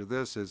message of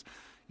this is,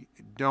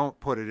 don't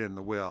put it in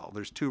the will.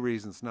 There's two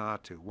reasons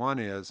not to. One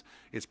is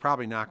it's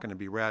probably not going to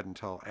be read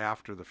until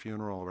after the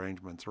funeral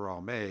arrangements are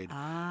all made.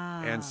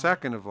 And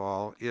second of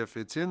all, if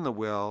it's in the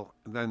will,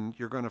 then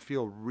you're going to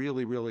feel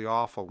really, really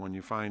awful when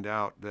you find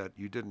out that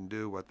you didn't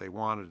do what they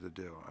wanted to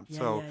do.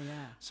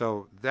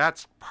 So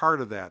that's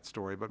part of that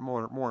story. But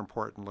more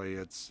importantly,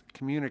 it's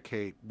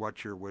communicate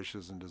what your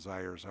wishes and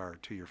desires are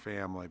to your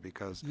family,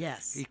 because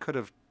he could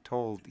have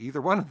told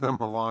either one of them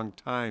a long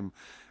time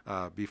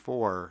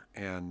before,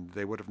 and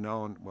they would have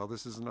known, well,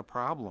 this isn't a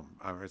problem.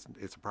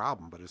 It's a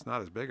problem, but it's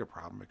not as big a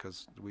problem,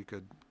 because we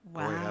could go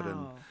ahead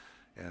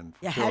and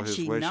fulfill his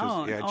wishes.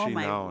 Had she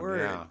known.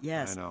 Word. Yeah,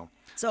 yes. I know.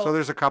 So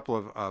there's a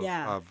couple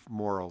of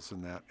morals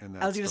in that I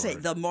was going to say,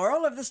 the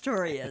moral of the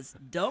story is,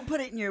 don't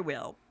put it in your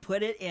will.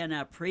 Put it in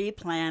a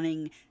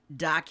pre-planning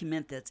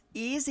document that's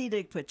easy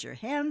to put your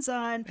hands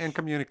on. And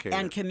communicate.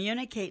 And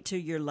communicate to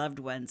your loved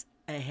ones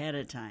ahead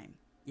of time.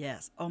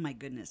 Yes. Oh, my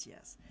goodness,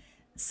 yes.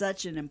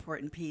 Such an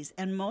important piece.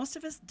 And most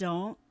of us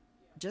don't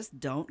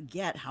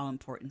get how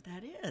important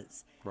that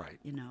is. Right.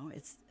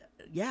 It's,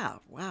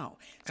 wow.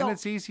 So, and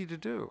it's easy to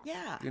do.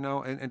 Yeah.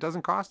 And it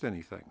doesn't cost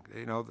anything.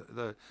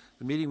 The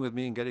meeting with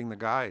me and getting the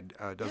guide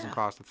doesn't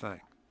cost a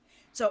thing.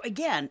 So,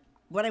 again,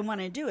 what I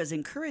want to do is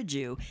encourage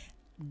you,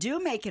 do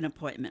make an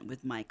appointment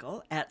with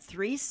Michael at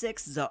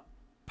 360.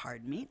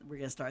 Pardon me. We're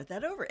going to start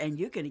that over, and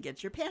you're going to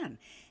get your pen.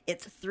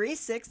 It's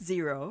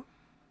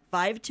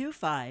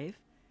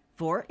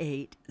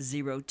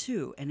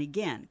 360-525-4802. And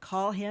again,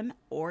 call him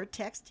or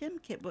text him.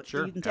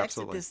 Sure, you can text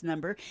at this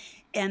number.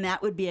 And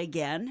that would be,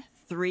 again,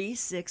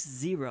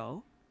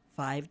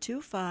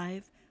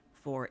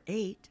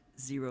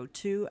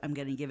 360-525-4802. I'm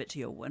going to give it to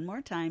you one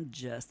more time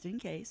just in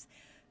case.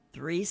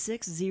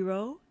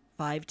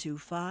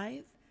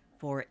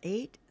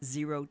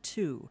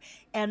 360-525-4802.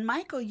 And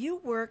Michael, you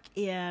work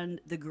in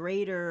the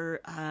greater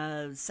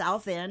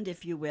South End,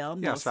 if you will,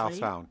 mostly. Yeah, South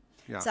Sound.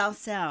 Yeah. South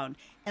Sound.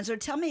 And so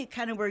tell me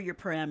kind of where your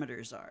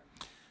parameters are.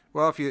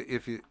 Well, if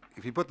you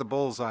put the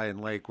bullseye in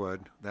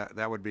Lakewood,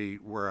 that would be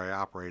where I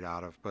operate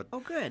out of. But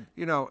good.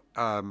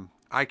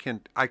 I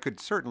could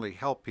certainly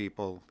help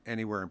people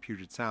anywhere in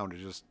Puget Sound.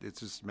 It's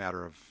just a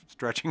matter of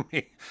stretching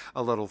me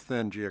a little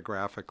thin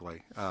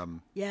geographically.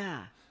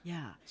 Yeah.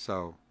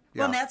 So.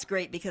 Yeah. Well, and that's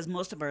great, because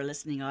most of our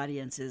listening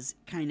audience is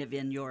kind of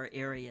in your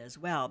area as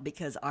well,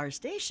 because our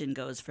station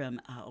goes from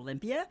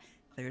Olympia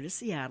clear to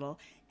Seattle,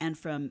 and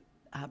from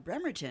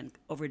Bremerton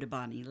over to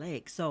Bonnie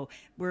Lake. So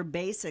we're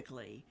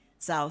basically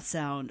South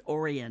Sound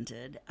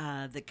oriented,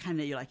 the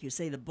kind of, like you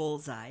say, the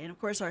bullseye. And of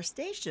course, our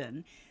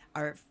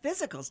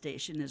physical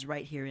station is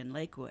right here in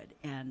Lakewood,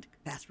 and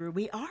that's where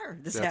we are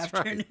this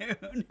afternoon.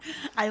 Right.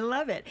 I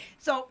love it.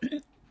 So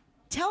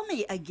tell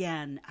me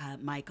again,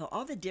 Michael,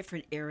 all the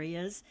different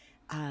areas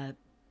that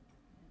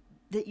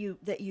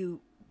you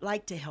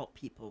like to help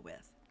people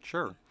with.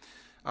 Sure.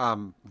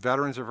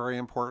 Veterans are very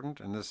important,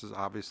 and this is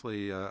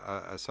obviously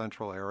a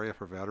central area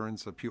for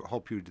veterans. The whole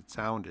Puget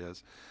Sound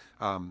is.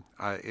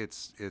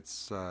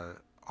 It's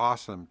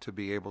awesome to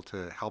be able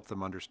to help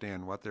them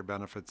understand what their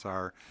benefits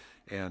are,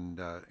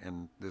 and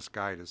this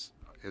guide is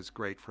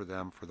great for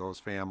them, for those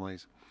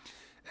families.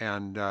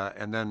 And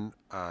then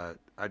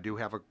I do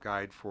have a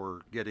guide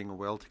for getting a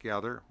will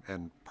together,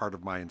 and part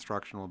of my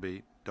instruction will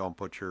be, don't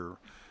put your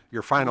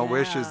your final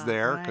wish is Yeah,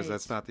 there, because right.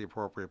 that's not the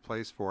appropriate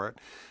place for it.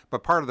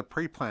 But part of the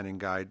pre-planning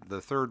guide,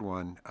 the third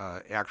one,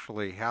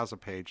 actually has a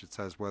page that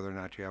says whether or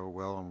not you have a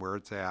will and where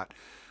it's at.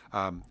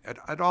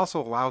 It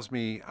also allows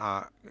me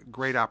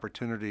great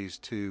opportunities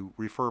to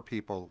refer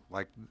people.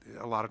 Like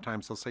a lot of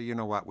times they'll say, you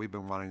know what, we've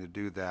been wanting to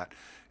do that.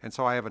 And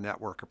so I have a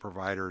network of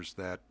providers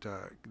that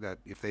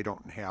if they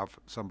don't have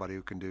somebody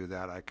who can do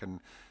that, I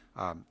can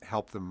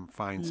help them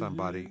find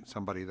somebody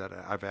that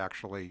I've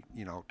actually,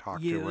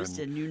 talked Used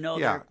to. and you know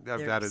yeah, their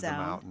I've vetted them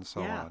sound. out and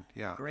so Yeah, on.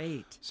 Yeah.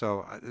 great.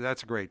 So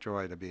that's a great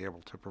joy to be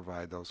able to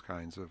provide those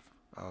kinds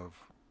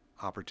of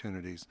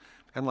opportunities.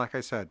 And like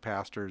I said,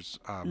 pastors,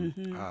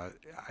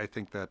 I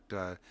think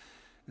that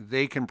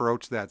they can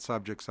broach that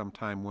subject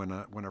sometime when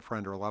a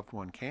friend or a loved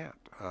one can't.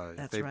 If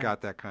That's they've right. got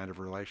that kind of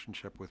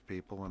relationship with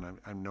people, and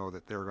I know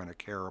that they're going to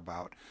care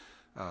about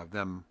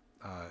them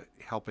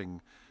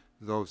helping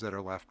those that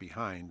are left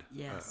behind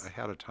Yes.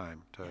 ahead of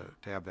time to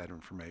have that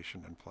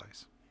information in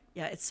place.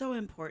 Yeah, it's so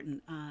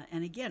important.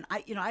 And again,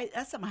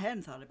 that's something I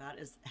hadn't thought about,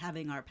 is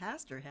having our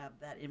pastor have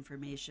that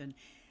information,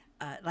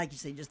 like you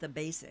say, just the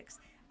basics,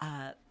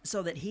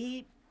 so that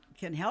he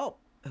can help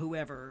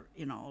whoever,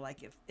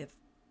 like if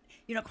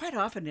quite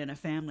often in a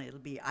family, it'll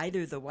be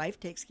either the wife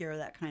takes care of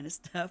that kind of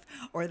stuff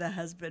or the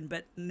husband,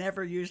 but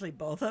never usually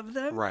both of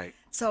them. Right.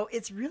 So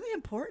it's really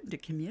important to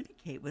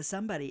communicate with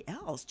somebody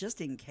else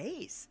just in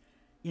case,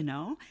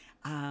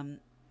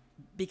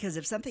 because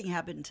if something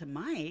happened to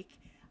Mike,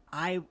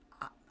 I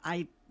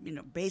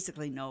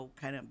basically know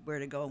kind of where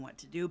to go and what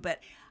to do.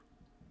 But,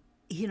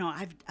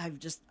 I've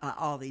just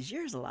all these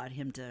years allowed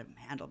him to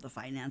handle the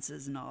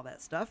finances and all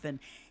that stuff. And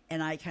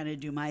I kind of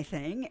do my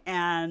thing.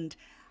 And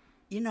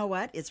you know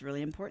what? It's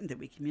really important that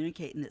we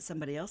communicate and that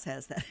somebody else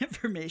has that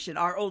information.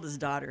 Our oldest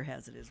daughter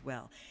has it as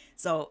well.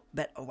 So,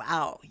 but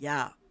wow,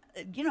 yeah.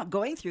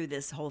 Going through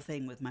this whole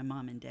thing with my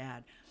mom and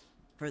dad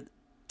for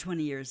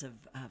 20 years of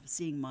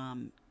seeing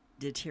mom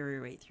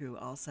deteriorate through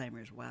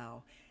Alzheimer's,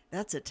 wow.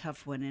 That's a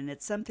tough one, and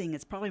it's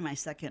probably my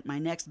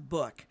next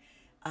book,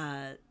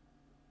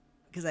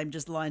 because I'm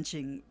just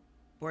launching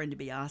Born to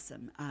Be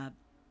Awesome.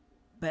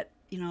 But,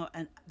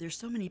 and there's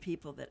so many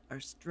people that are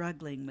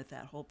struggling with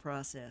that whole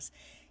process.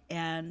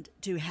 And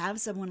to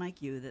have someone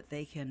like you that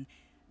they can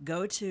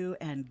go to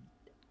and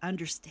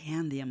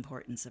understand the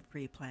importance of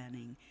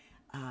pre-planning,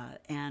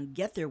 and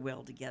get their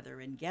will together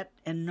and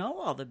know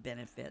all the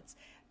benefits.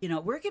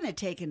 We're going to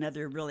take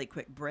another really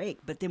quick break,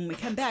 but then when we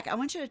come back, I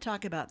want you to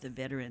talk about the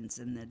veterans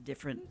and the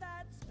different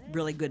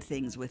really good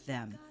things with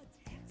them.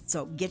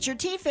 So get your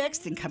tea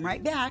fixed and come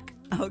right back.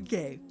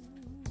 Okay.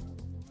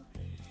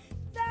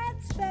 That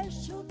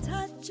special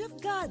touch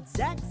of God's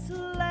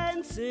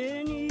excellence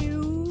in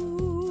you.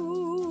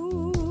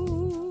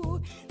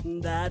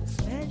 That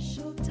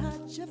special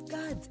touch of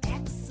God's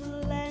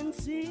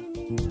excellence in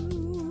you.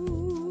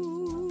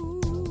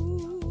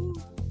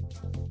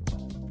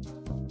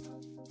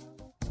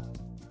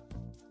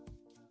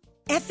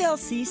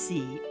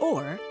 FLCC,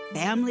 or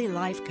Family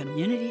Life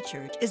Community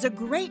Church, is a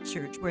great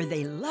church where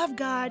they love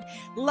God,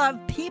 love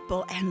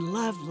people, and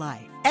love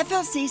life.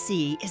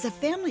 FLCC is a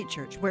family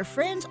church where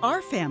friends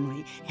are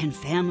family and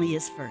family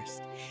is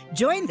first.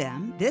 Join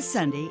them this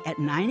Sunday at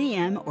 9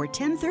 a.m. or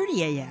 10:30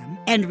 a.m.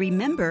 And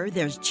remember,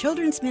 there's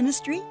children's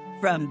ministry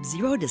from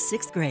 0 to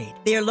 6th grade.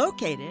 They are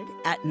located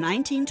at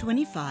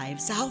 1925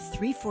 South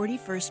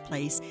 341st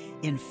Place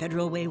in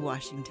Federal Way,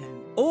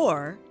 Washington,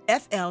 or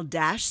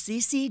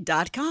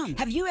fl-cc.com.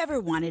 Have you ever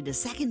wanted a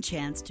second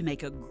chance to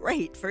make a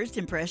great first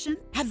impression?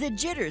 Have the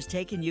jitters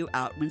taken you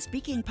out when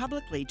speaking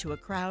publicly to a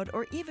crowd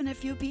or even a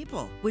few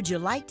people? Would you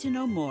like to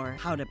know more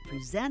how to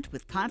present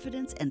with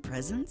confidence and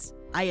presence?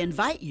 I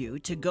invite you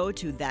to go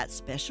to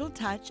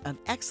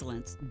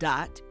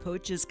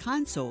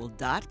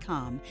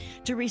thatspecialtouchofexcellence.coachesconsole.com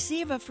to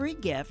receive a free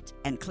gift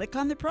and click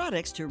on the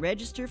products to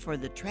register for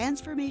the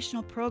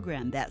transformational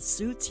program that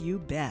suits you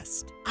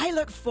best. I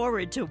look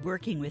forward to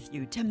working with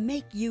you to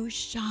make you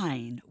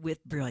shine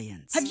with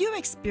brilliance. Have you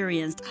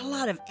experienced a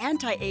lot of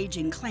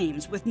anti-aging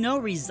claims with no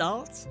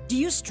results? Do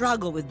you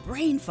struggle with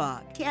brain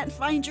fog? Can't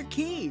find your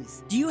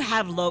keys? Do you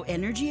have low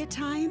energy at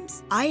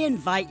times? I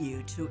invite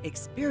you to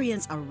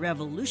experience a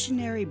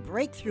revolutionary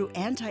breakthrough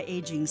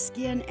anti-aging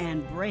skin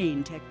and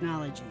brain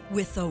technology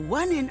with the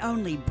one and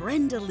only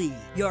Brenda Lee,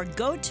 your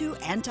go-to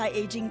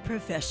anti-aging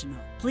professional.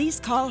 Please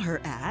call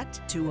her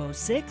at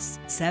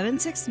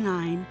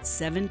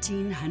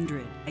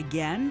 206-769-1700.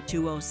 Again,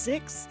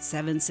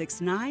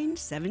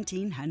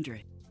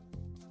 206-769-1700.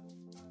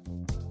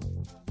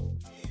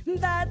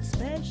 That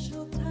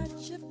special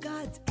touch of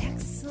God's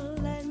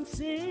excellence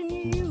in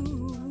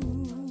you.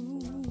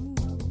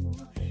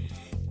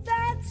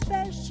 That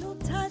special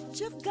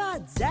touch of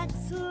God's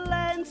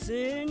excellence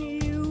in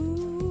you.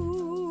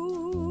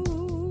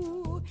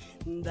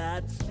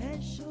 That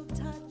special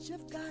touch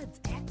of God's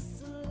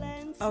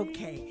excellence.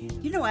 Okay,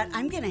 you know what?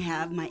 I'm going to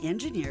have my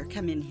engineer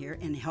come in here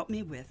and help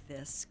me with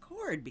this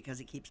cord because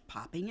it keeps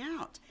popping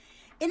out.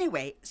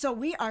 Anyway, so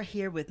we are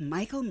here with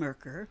Michael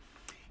Merker,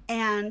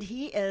 and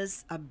he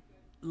is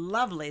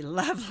lovely,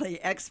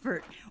 lovely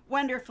expert,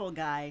 wonderful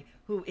guy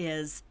who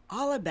is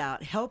all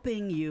about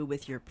helping you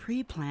with your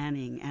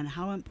pre-planning and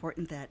how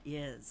important that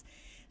is.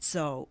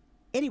 So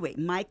anyway,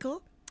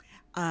 Michael,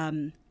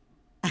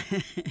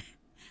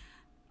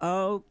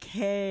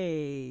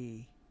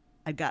 okay,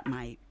 I've got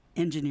my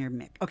engineer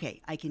Mick.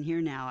 Okay, I can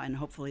hear now, and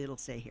hopefully it'll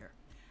stay here.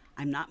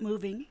 I'm not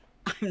moving.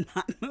 I'm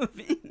not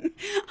moving.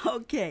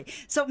 Okay,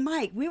 so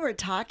Mike, we were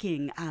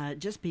talking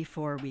just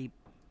before we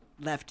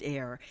left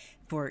air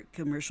for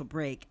commercial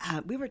break.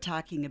 We were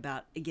talking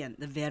about, again,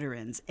 the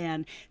veterans,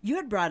 and you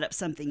had brought up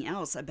something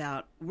else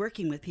about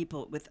working with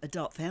people with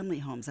adult family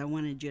homes. I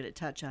wanted you to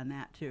touch on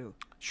that too.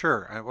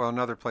 Sure. Well,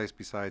 another place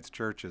besides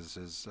churches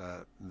is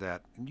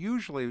that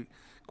usually,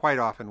 quite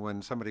often,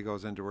 when somebody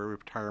goes into a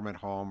retirement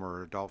home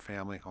or adult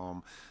family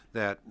home,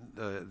 that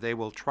they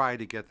will try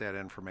to get that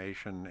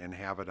information and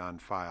have it on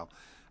file.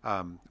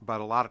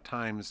 But a lot of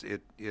times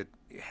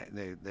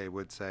they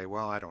would say,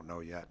 well, I don't know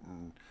yet,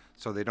 and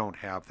so they don't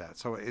have that.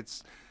 So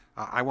it's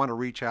I want to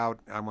reach out.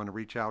 I want to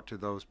reach out to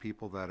those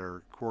people that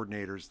are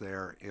coordinators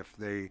there if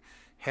they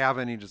have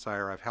any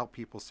desire. I've helped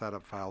people set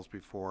up files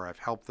before. I've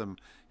helped them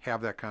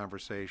have that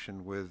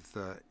conversation with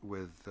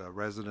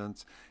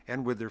residents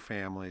and with their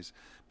families,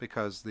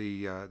 because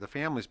the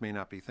families may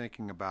not be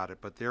thinking about it,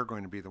 but they're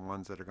going to be the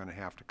ones that are going to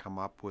have to come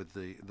up with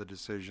the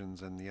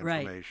decisions and the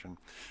information.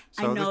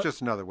 Right. So that's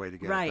just another way to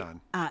get it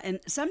done.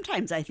 And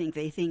sometimes I think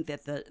they think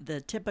that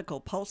the typical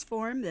PULSE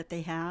form that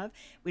they have,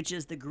 which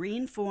is the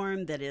green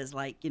form that is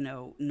like,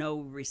 no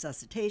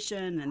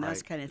resuscitation and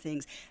those kind of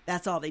things,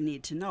 that's all they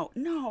need to know.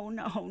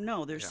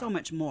 No. There's so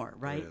much more,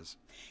 right? There is.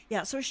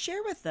 Yeah, so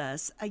share with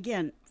us,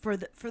 again, for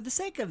the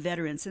sake of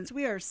veterans, since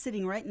we are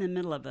sitting right in the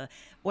middle of a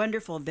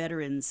wonderful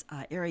veterans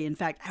area. In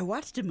fact, I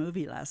watched a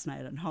movie last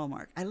night on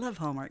Hallmark. I love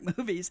Hallmark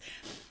movies.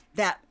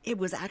 That it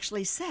was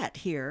actually set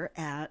here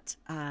at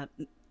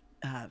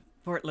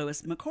Fort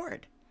Lewis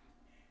McChord.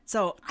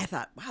 So I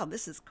thought, wow,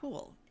 this is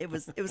cool. It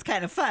was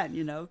kind of fun,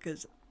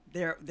 because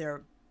there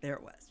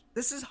it was.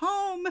 This is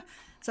home.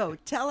 So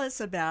tell us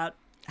about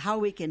how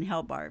we can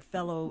help our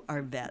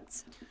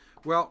vets.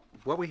 Well,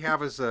 what we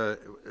have is the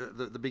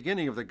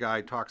beginning of the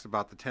guide talks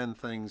about the 10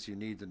 things you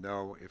need to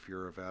know if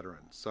you're a veteran.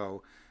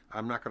 So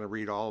I'm not going to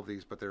read all of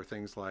these, but there are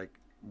things like,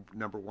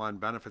 number one,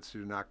 benefits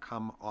do not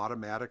come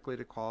automatically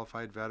to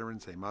qualified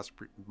veterans. They must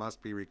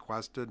be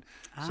requested.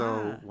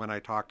 So when I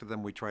talk to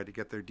them, we try to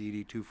get their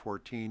DD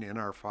 214 in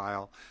our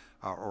file,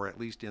 or at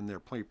least in their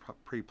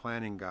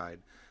pre-planning guide.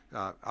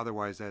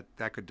 Otherwise,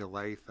 that could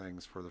delay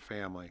things for the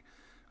family.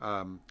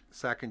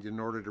 Second, in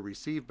order to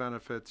receive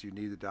benefits, you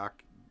need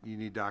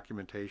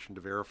documentation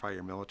to verify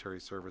your military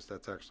service.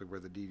 That's actually where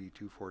the DD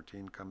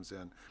 214 comes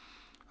in.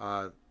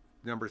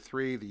 Number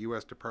three, the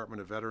U.S.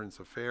 Department of Veterans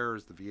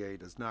Affairs, the VA,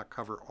 does not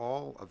cover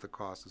all of the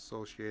costs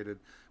associated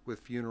with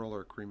funeral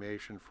or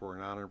cremation for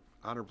an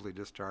honorably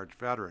discharged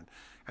veteran.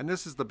 And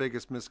this is the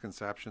biggest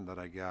misconception that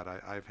I get.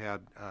 I've had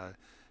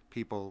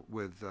people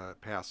with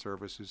past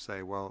service who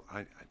say, well,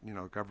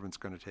 government's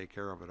going to take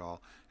care of it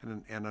all,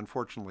 and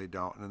unfortunately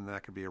don't, and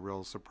that could be a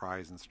real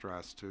surprise and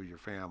stress to your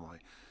family.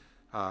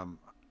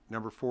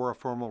 Number four, a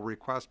formal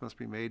request must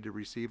be made to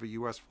receive a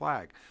U.S.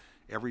 flag.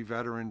 Every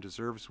veteran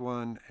deserves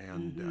one,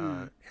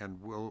 and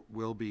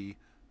will be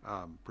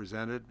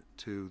presented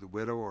to the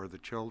widow or the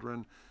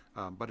children,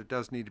 but it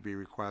does need to be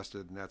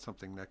requested, and that's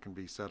something that can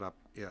be set up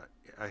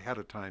ahead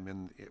of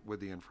time with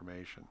the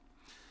information.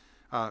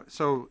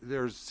 So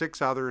there's 6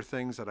 other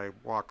things that I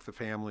walk the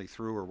family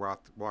through, or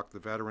walk the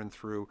veteran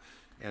through,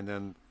 and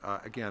then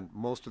again,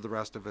 most of the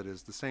rest of it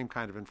is the same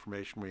kind of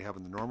information we have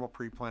in the normal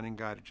pre-planning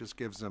guide. It just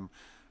gives them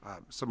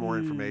some more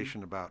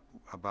information about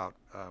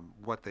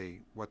what they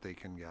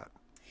can get.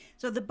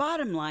 So the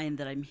bottom line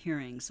that I'm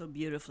hearing so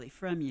beautifully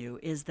from you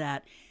is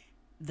that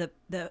the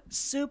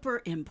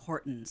super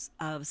importance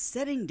of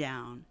sitting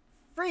down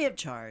free of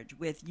charge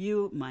with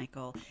you,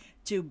 Michael,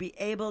 to be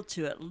able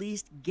to at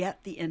least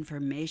get the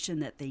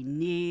information that they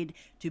need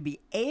to be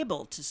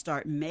able to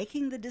start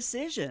making the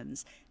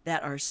decisions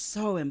that are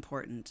so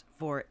important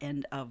for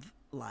end of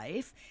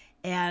life.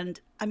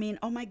 And I mean,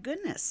 oh my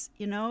goodness,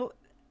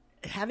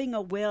 having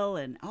a will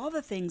and all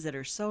the things that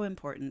are so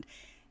important.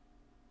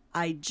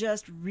 I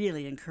just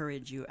really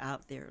encourage you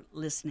out there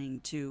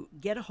listening to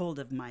get a hold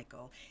of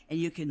Michael, and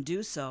you can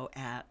do so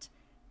at,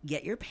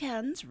 get your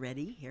pens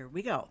ready, here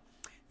we go,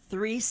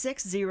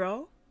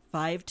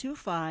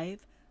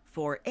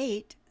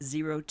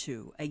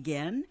 360-525-4802.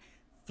 Again,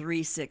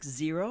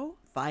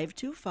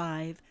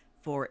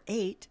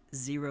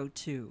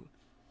 360-525-4802.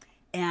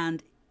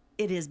 And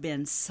it has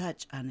been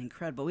such an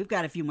incredible, we've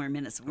got a few more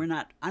minutes.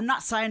 I'm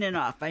not signing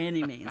off by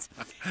any means,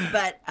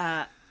 but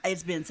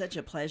it's been such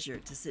a pleasure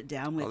to sit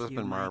down with you, It's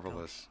been Michael.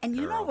 marvelous. And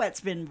you Carol. know what's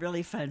been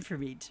really fun for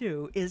me,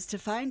 too, is to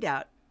find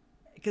out,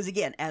 because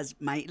again, as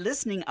my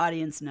listening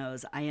audience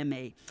knows, I am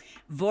a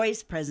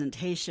voice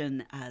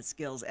presentation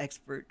skills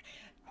expert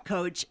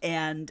coach,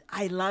 and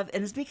and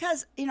it's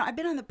because, I've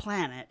been on the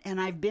planet,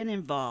 and I've been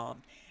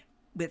involved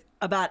with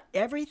about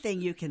everything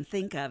you can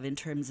think of in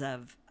terms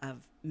of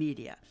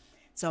media.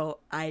 So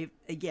I,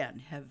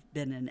 again, have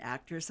been an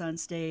actress on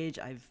stage.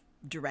 I've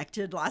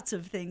directed lots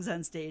of things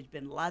on stage,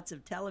 been lots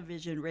of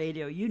television,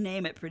 radio, you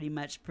name it, pretty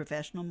much,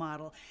 professional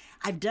model.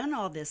 I've done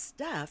all this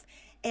stuff.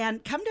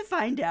 And come to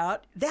find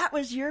out, that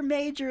was your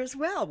major as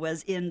well,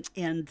 was in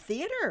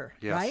theater,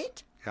 Yes.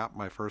 right? Yeah,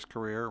 my first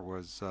career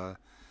was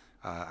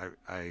I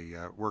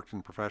worked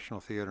in professional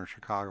theater in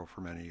Chicago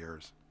for many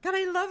years. God,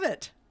 I love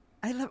it.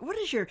 I love. What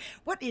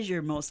is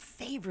your most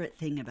favorite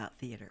thing about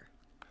theater?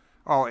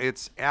 Oh,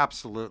 it's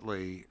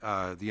absolutely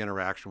the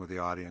interaction with the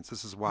audience.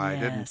 This is why I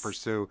didn't Yes.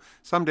 pursue.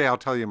 Someday I'll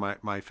tell you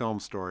my film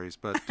stories,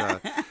 but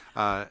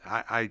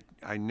I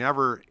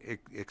never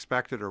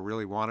expected or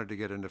really wanted to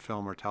get into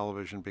film or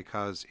television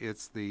because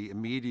it's the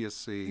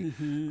immediacy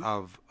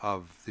of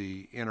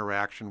the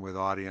interaction with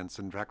audience.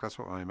 In fact, that's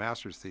what my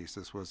master's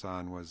thesis was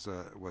on. Was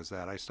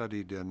that I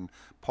studied in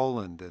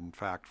Poland, in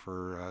fact,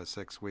 for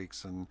 6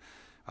 weeks, and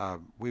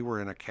we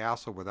were in a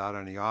castle without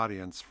any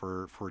audience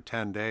for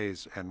 10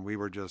 days, and we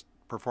were just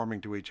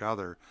performing to each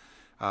other.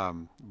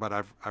 But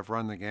I've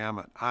run the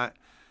gamut.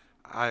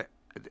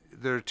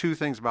 There are two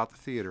things about the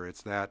theater.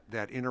 It's that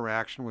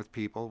interaction with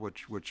people,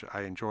 which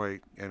I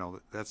enjoy. You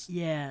know, that's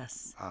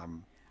Yes.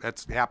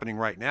 that's happening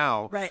right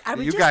now. Right.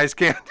 You guys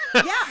can't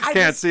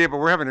can't see it, but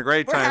we're having a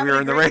great time here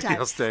in the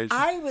radio station.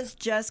 I was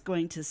just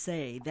going to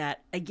say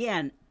that,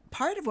 again,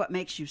 part of what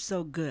makes you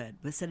so good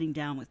with sitting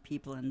down with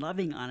people and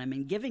loving on them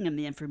and giving them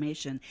the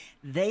information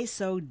they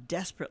so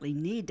desperately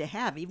need to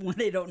have, even when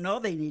they don't know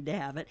they need to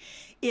have it,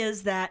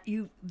 is that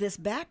this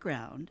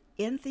background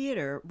in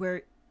theater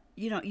where,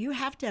 you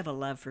have to have a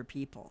love for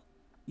people.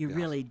 You Yes.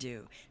 really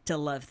do, to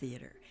love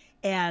theater.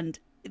 And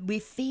we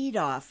feed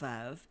off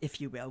of, if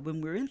you will,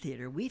 when we're in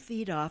theater, we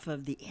feed off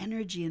of the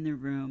energy in the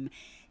room.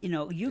 You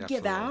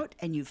give Absolutely. out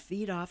and you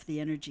feed off the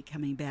energy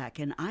coming back.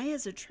 And I,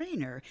 as a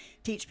trainer,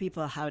 teach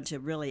people how to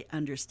really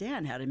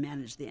understand how to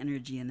manage the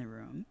energy in the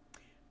room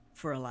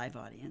for a live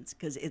audience,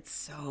 because it's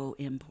so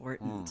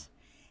important.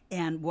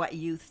 And what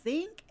you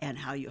think and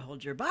how you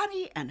hold your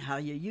body and how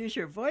you use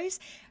your voice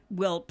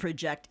will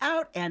project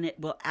out, and it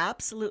will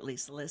absolutely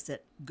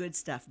solicit good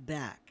stuff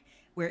back.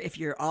 Where if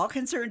you're all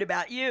concerned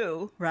about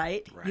you,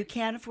 right, you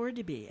can't afford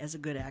to be as a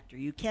good actor.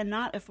 You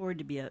cannot afford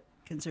to be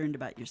concerned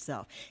about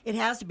yourself. It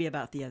has to be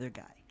about the other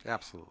guy.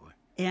 Absolutely.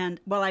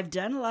 And, well, I've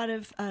done a lot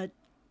of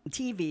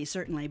TV,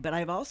 certainly, but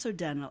I've also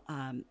done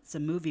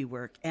some movie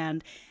work.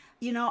 And,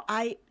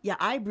 I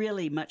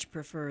really much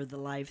prefer the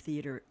live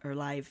theater or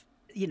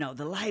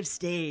the live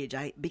stage,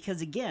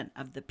 because, again,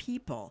 of the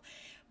people.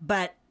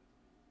 But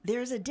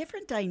there's a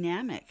different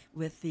dynamic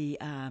with the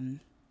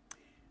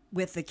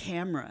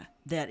camera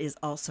that is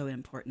also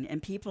important.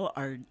 And people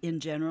are, in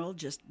general,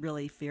 just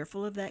really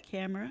fearful of that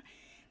camera.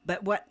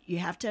 But what you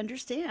have to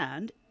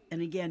understand,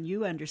 and again,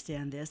 you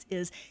understand this,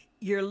 is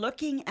you're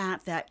looking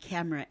at that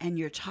camera and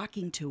you're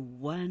talking to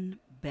one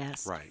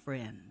best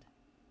friend.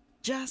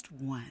 Just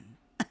one.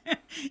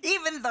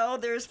 Even though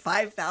there's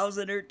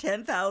 5,000 or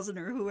 10,000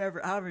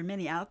 or however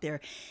many out there,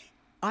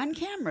 on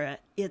camera,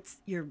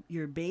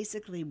 you're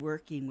basically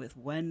working with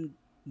one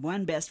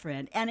best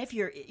friend. And if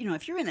you're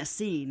in a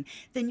scene,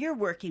 then you're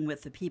working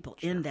with the people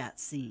in that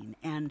scene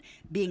and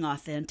being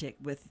authentic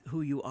with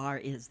who you are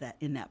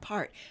in that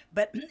part.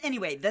 But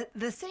anyway,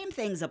 the same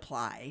things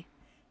apply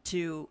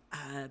to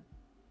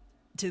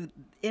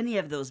any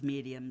of those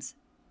mediums.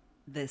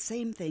 The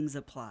same things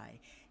apply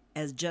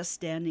as just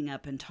standing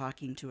up and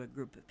talking to a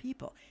group of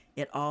people.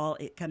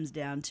 It comes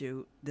down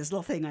to this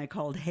little thing I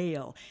called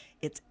HAIL.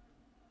 It's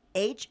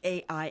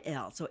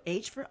HAIL. So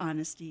H for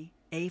honesty,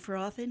 A for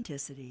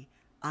authenticity,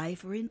 I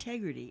for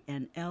integrity,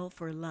 and L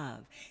for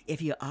love.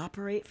 If you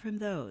operate from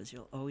those,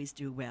 you'll always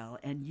do well.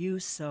 And you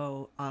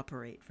so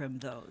operate from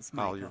those,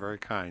 Michael. Oh, you're very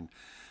kind.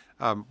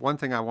 One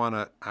thing I want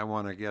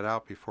to get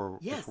out before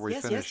we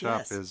finish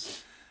up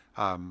is,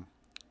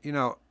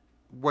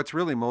 what's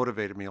really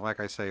motivated me. Like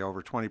I say,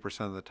 over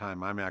 20% of the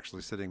time, I'm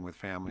actually sitting with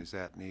families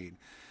that need,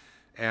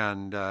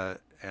 and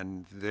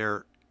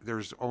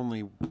there's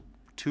only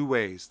two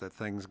ways that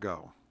things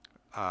go.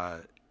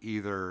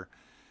 Either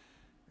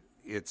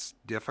it's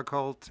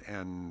difficult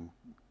and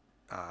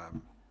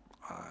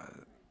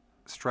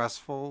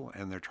stressful,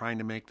 and they're trying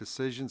to make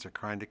decisions, they're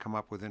trying to come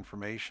up with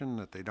information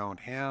that they don't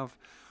have,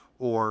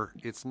 or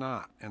it's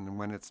not. And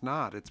when it's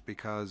not, it's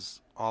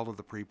because all of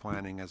the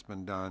pre-planning has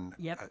been done.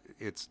 Yep.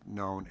 It's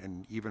known,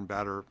 and even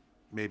better,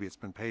 maybe it's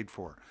been paid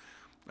for.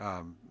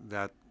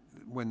 That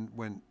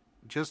when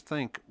just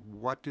think,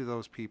 what do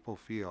those people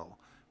feel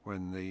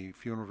when the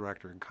funeral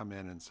director can come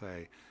in and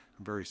say,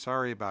 "I'm very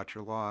sorry about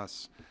your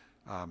loss,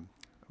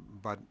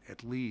 but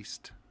at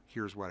least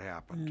here's what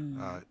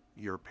happened.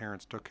 Your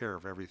parents took care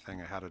of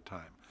everything ahead of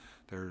time.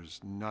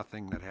 There's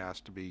nothing that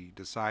has to be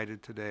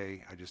decided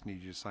today. I just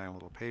need you to sign a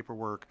little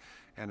paperwork,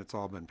 and it's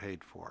all been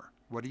paid for."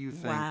 What do you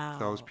think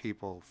those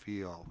people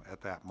feel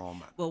at that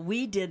moment? Well,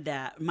 we did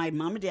that. My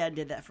mom and dad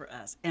did that for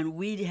us, and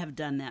we have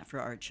done that for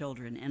our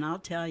children. And I'll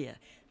tell you,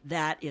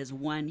 that is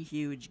one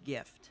huge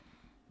gift.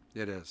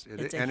 It is.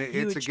 It's it's a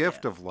huge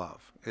gift of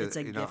love. It's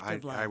a gift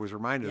of love. I was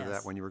reminded of Yes.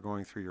 that when you were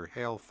going through your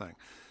HAIL thing.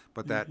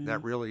 but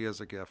that really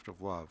is a gift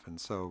of love. And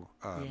so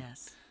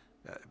Yes.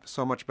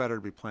 so much better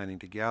to be planning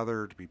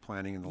together, to be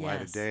planning in the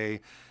light of Yes.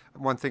 day.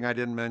 One thing I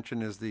didn't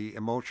mention is the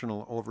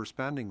emotional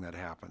overspending that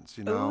happens.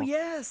 Oh,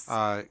 yes.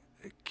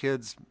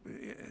 Kids,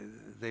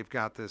 they've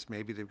got this,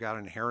 maybe they've got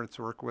an inheritance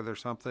to work with or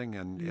something,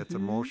 and it's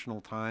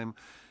emotional time,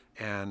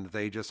 and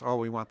they just,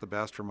 we want the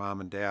best for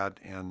mom and dad,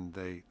 and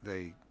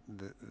they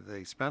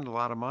spend a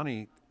lot of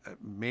money,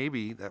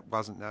 maybe that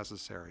wasn't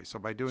necessary. So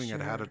by doing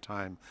it ahead Sure. of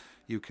time,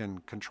 you can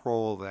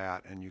control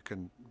that, and you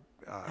can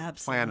plan in the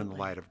Absolutely.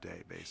 light of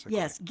day, basically.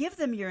 Yes. Give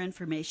them your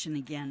information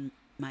again,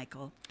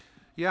 Michael.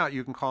 Yeah,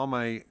 you can call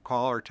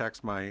or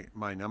text my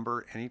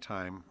number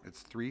anytime.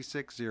 It's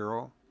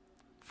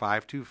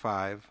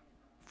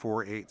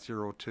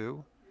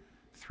 360-525-4802.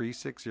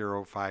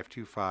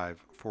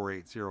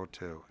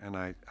 360-525-4802. And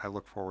I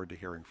look forward to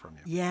hearing from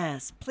you.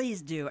 Yes,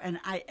 please do. And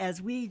as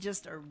we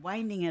just are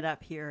winding it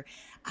up here,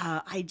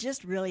 I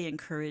just really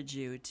encourage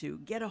you to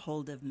get a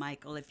hold of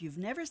Michael. If you've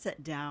never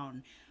sat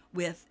down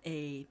with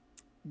a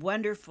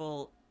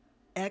wonderful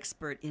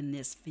expert in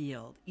this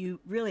field, you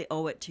really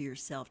owe it to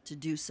yourself to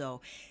do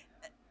so.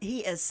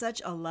 He is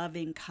such a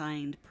loving,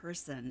 kind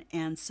person,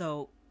 and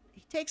so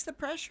he takes the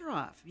pressure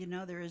off.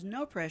 There is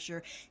no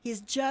pressure.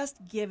 He's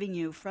just giving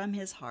you from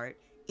his heart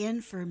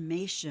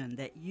information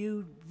that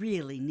you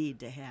really need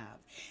to have,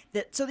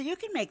 so that you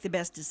can make the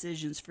best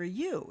decisions for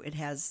you. It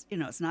has,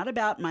 it's not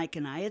about Mike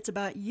and I, it's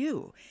about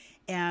you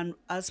and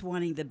us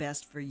wanting the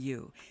best for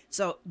you.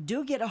 So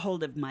do get a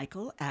hold of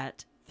Michael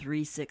at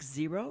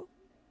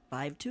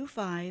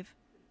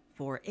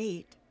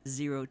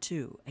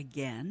 360-525-4802.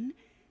 Again,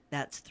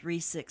 that's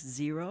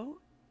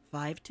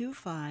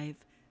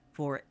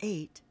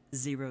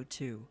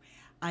 360-525-4802.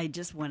 I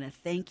just want to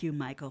thank you,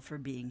 Michael, for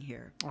being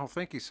here. Oh,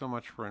 thank you so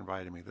much for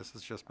inviting me. This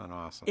has just been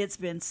awesome. It's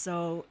been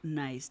so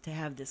nice to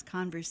have this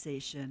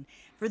conversation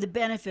for the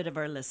benefit of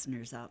our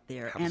listeners out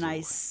there. Absolutely. And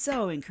I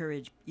so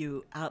encourage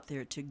you out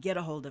there to get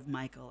a hold of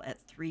Michael at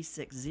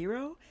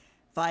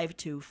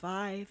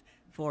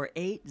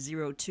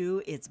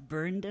 360-525-4802. It's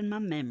burned in my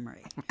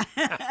memory.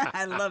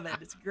 I love it.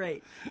 It's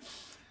great.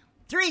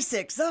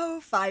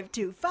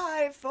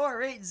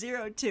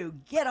 360-525-4802.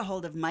 Get a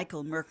hold of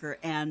Michael Merker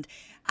and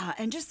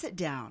just sit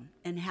down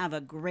and have a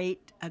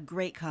great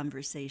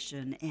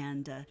conversation,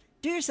 and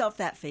do yourself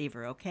that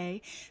favor,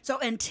 okay? So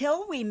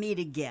until we meet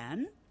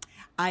again,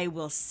 I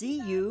will see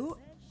you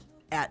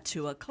at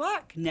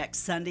 2:00 next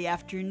Sunday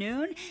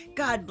afternoon.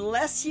 God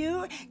bless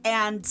you,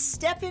 and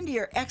step into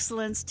your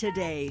excellence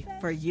today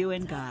for you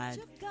and God.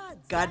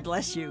 God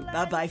bless you.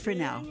 Bye-bye for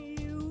now.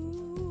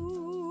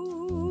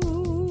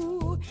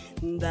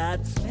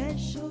 That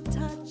special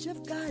touch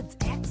of God's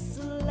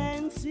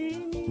excellence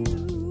in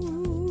you.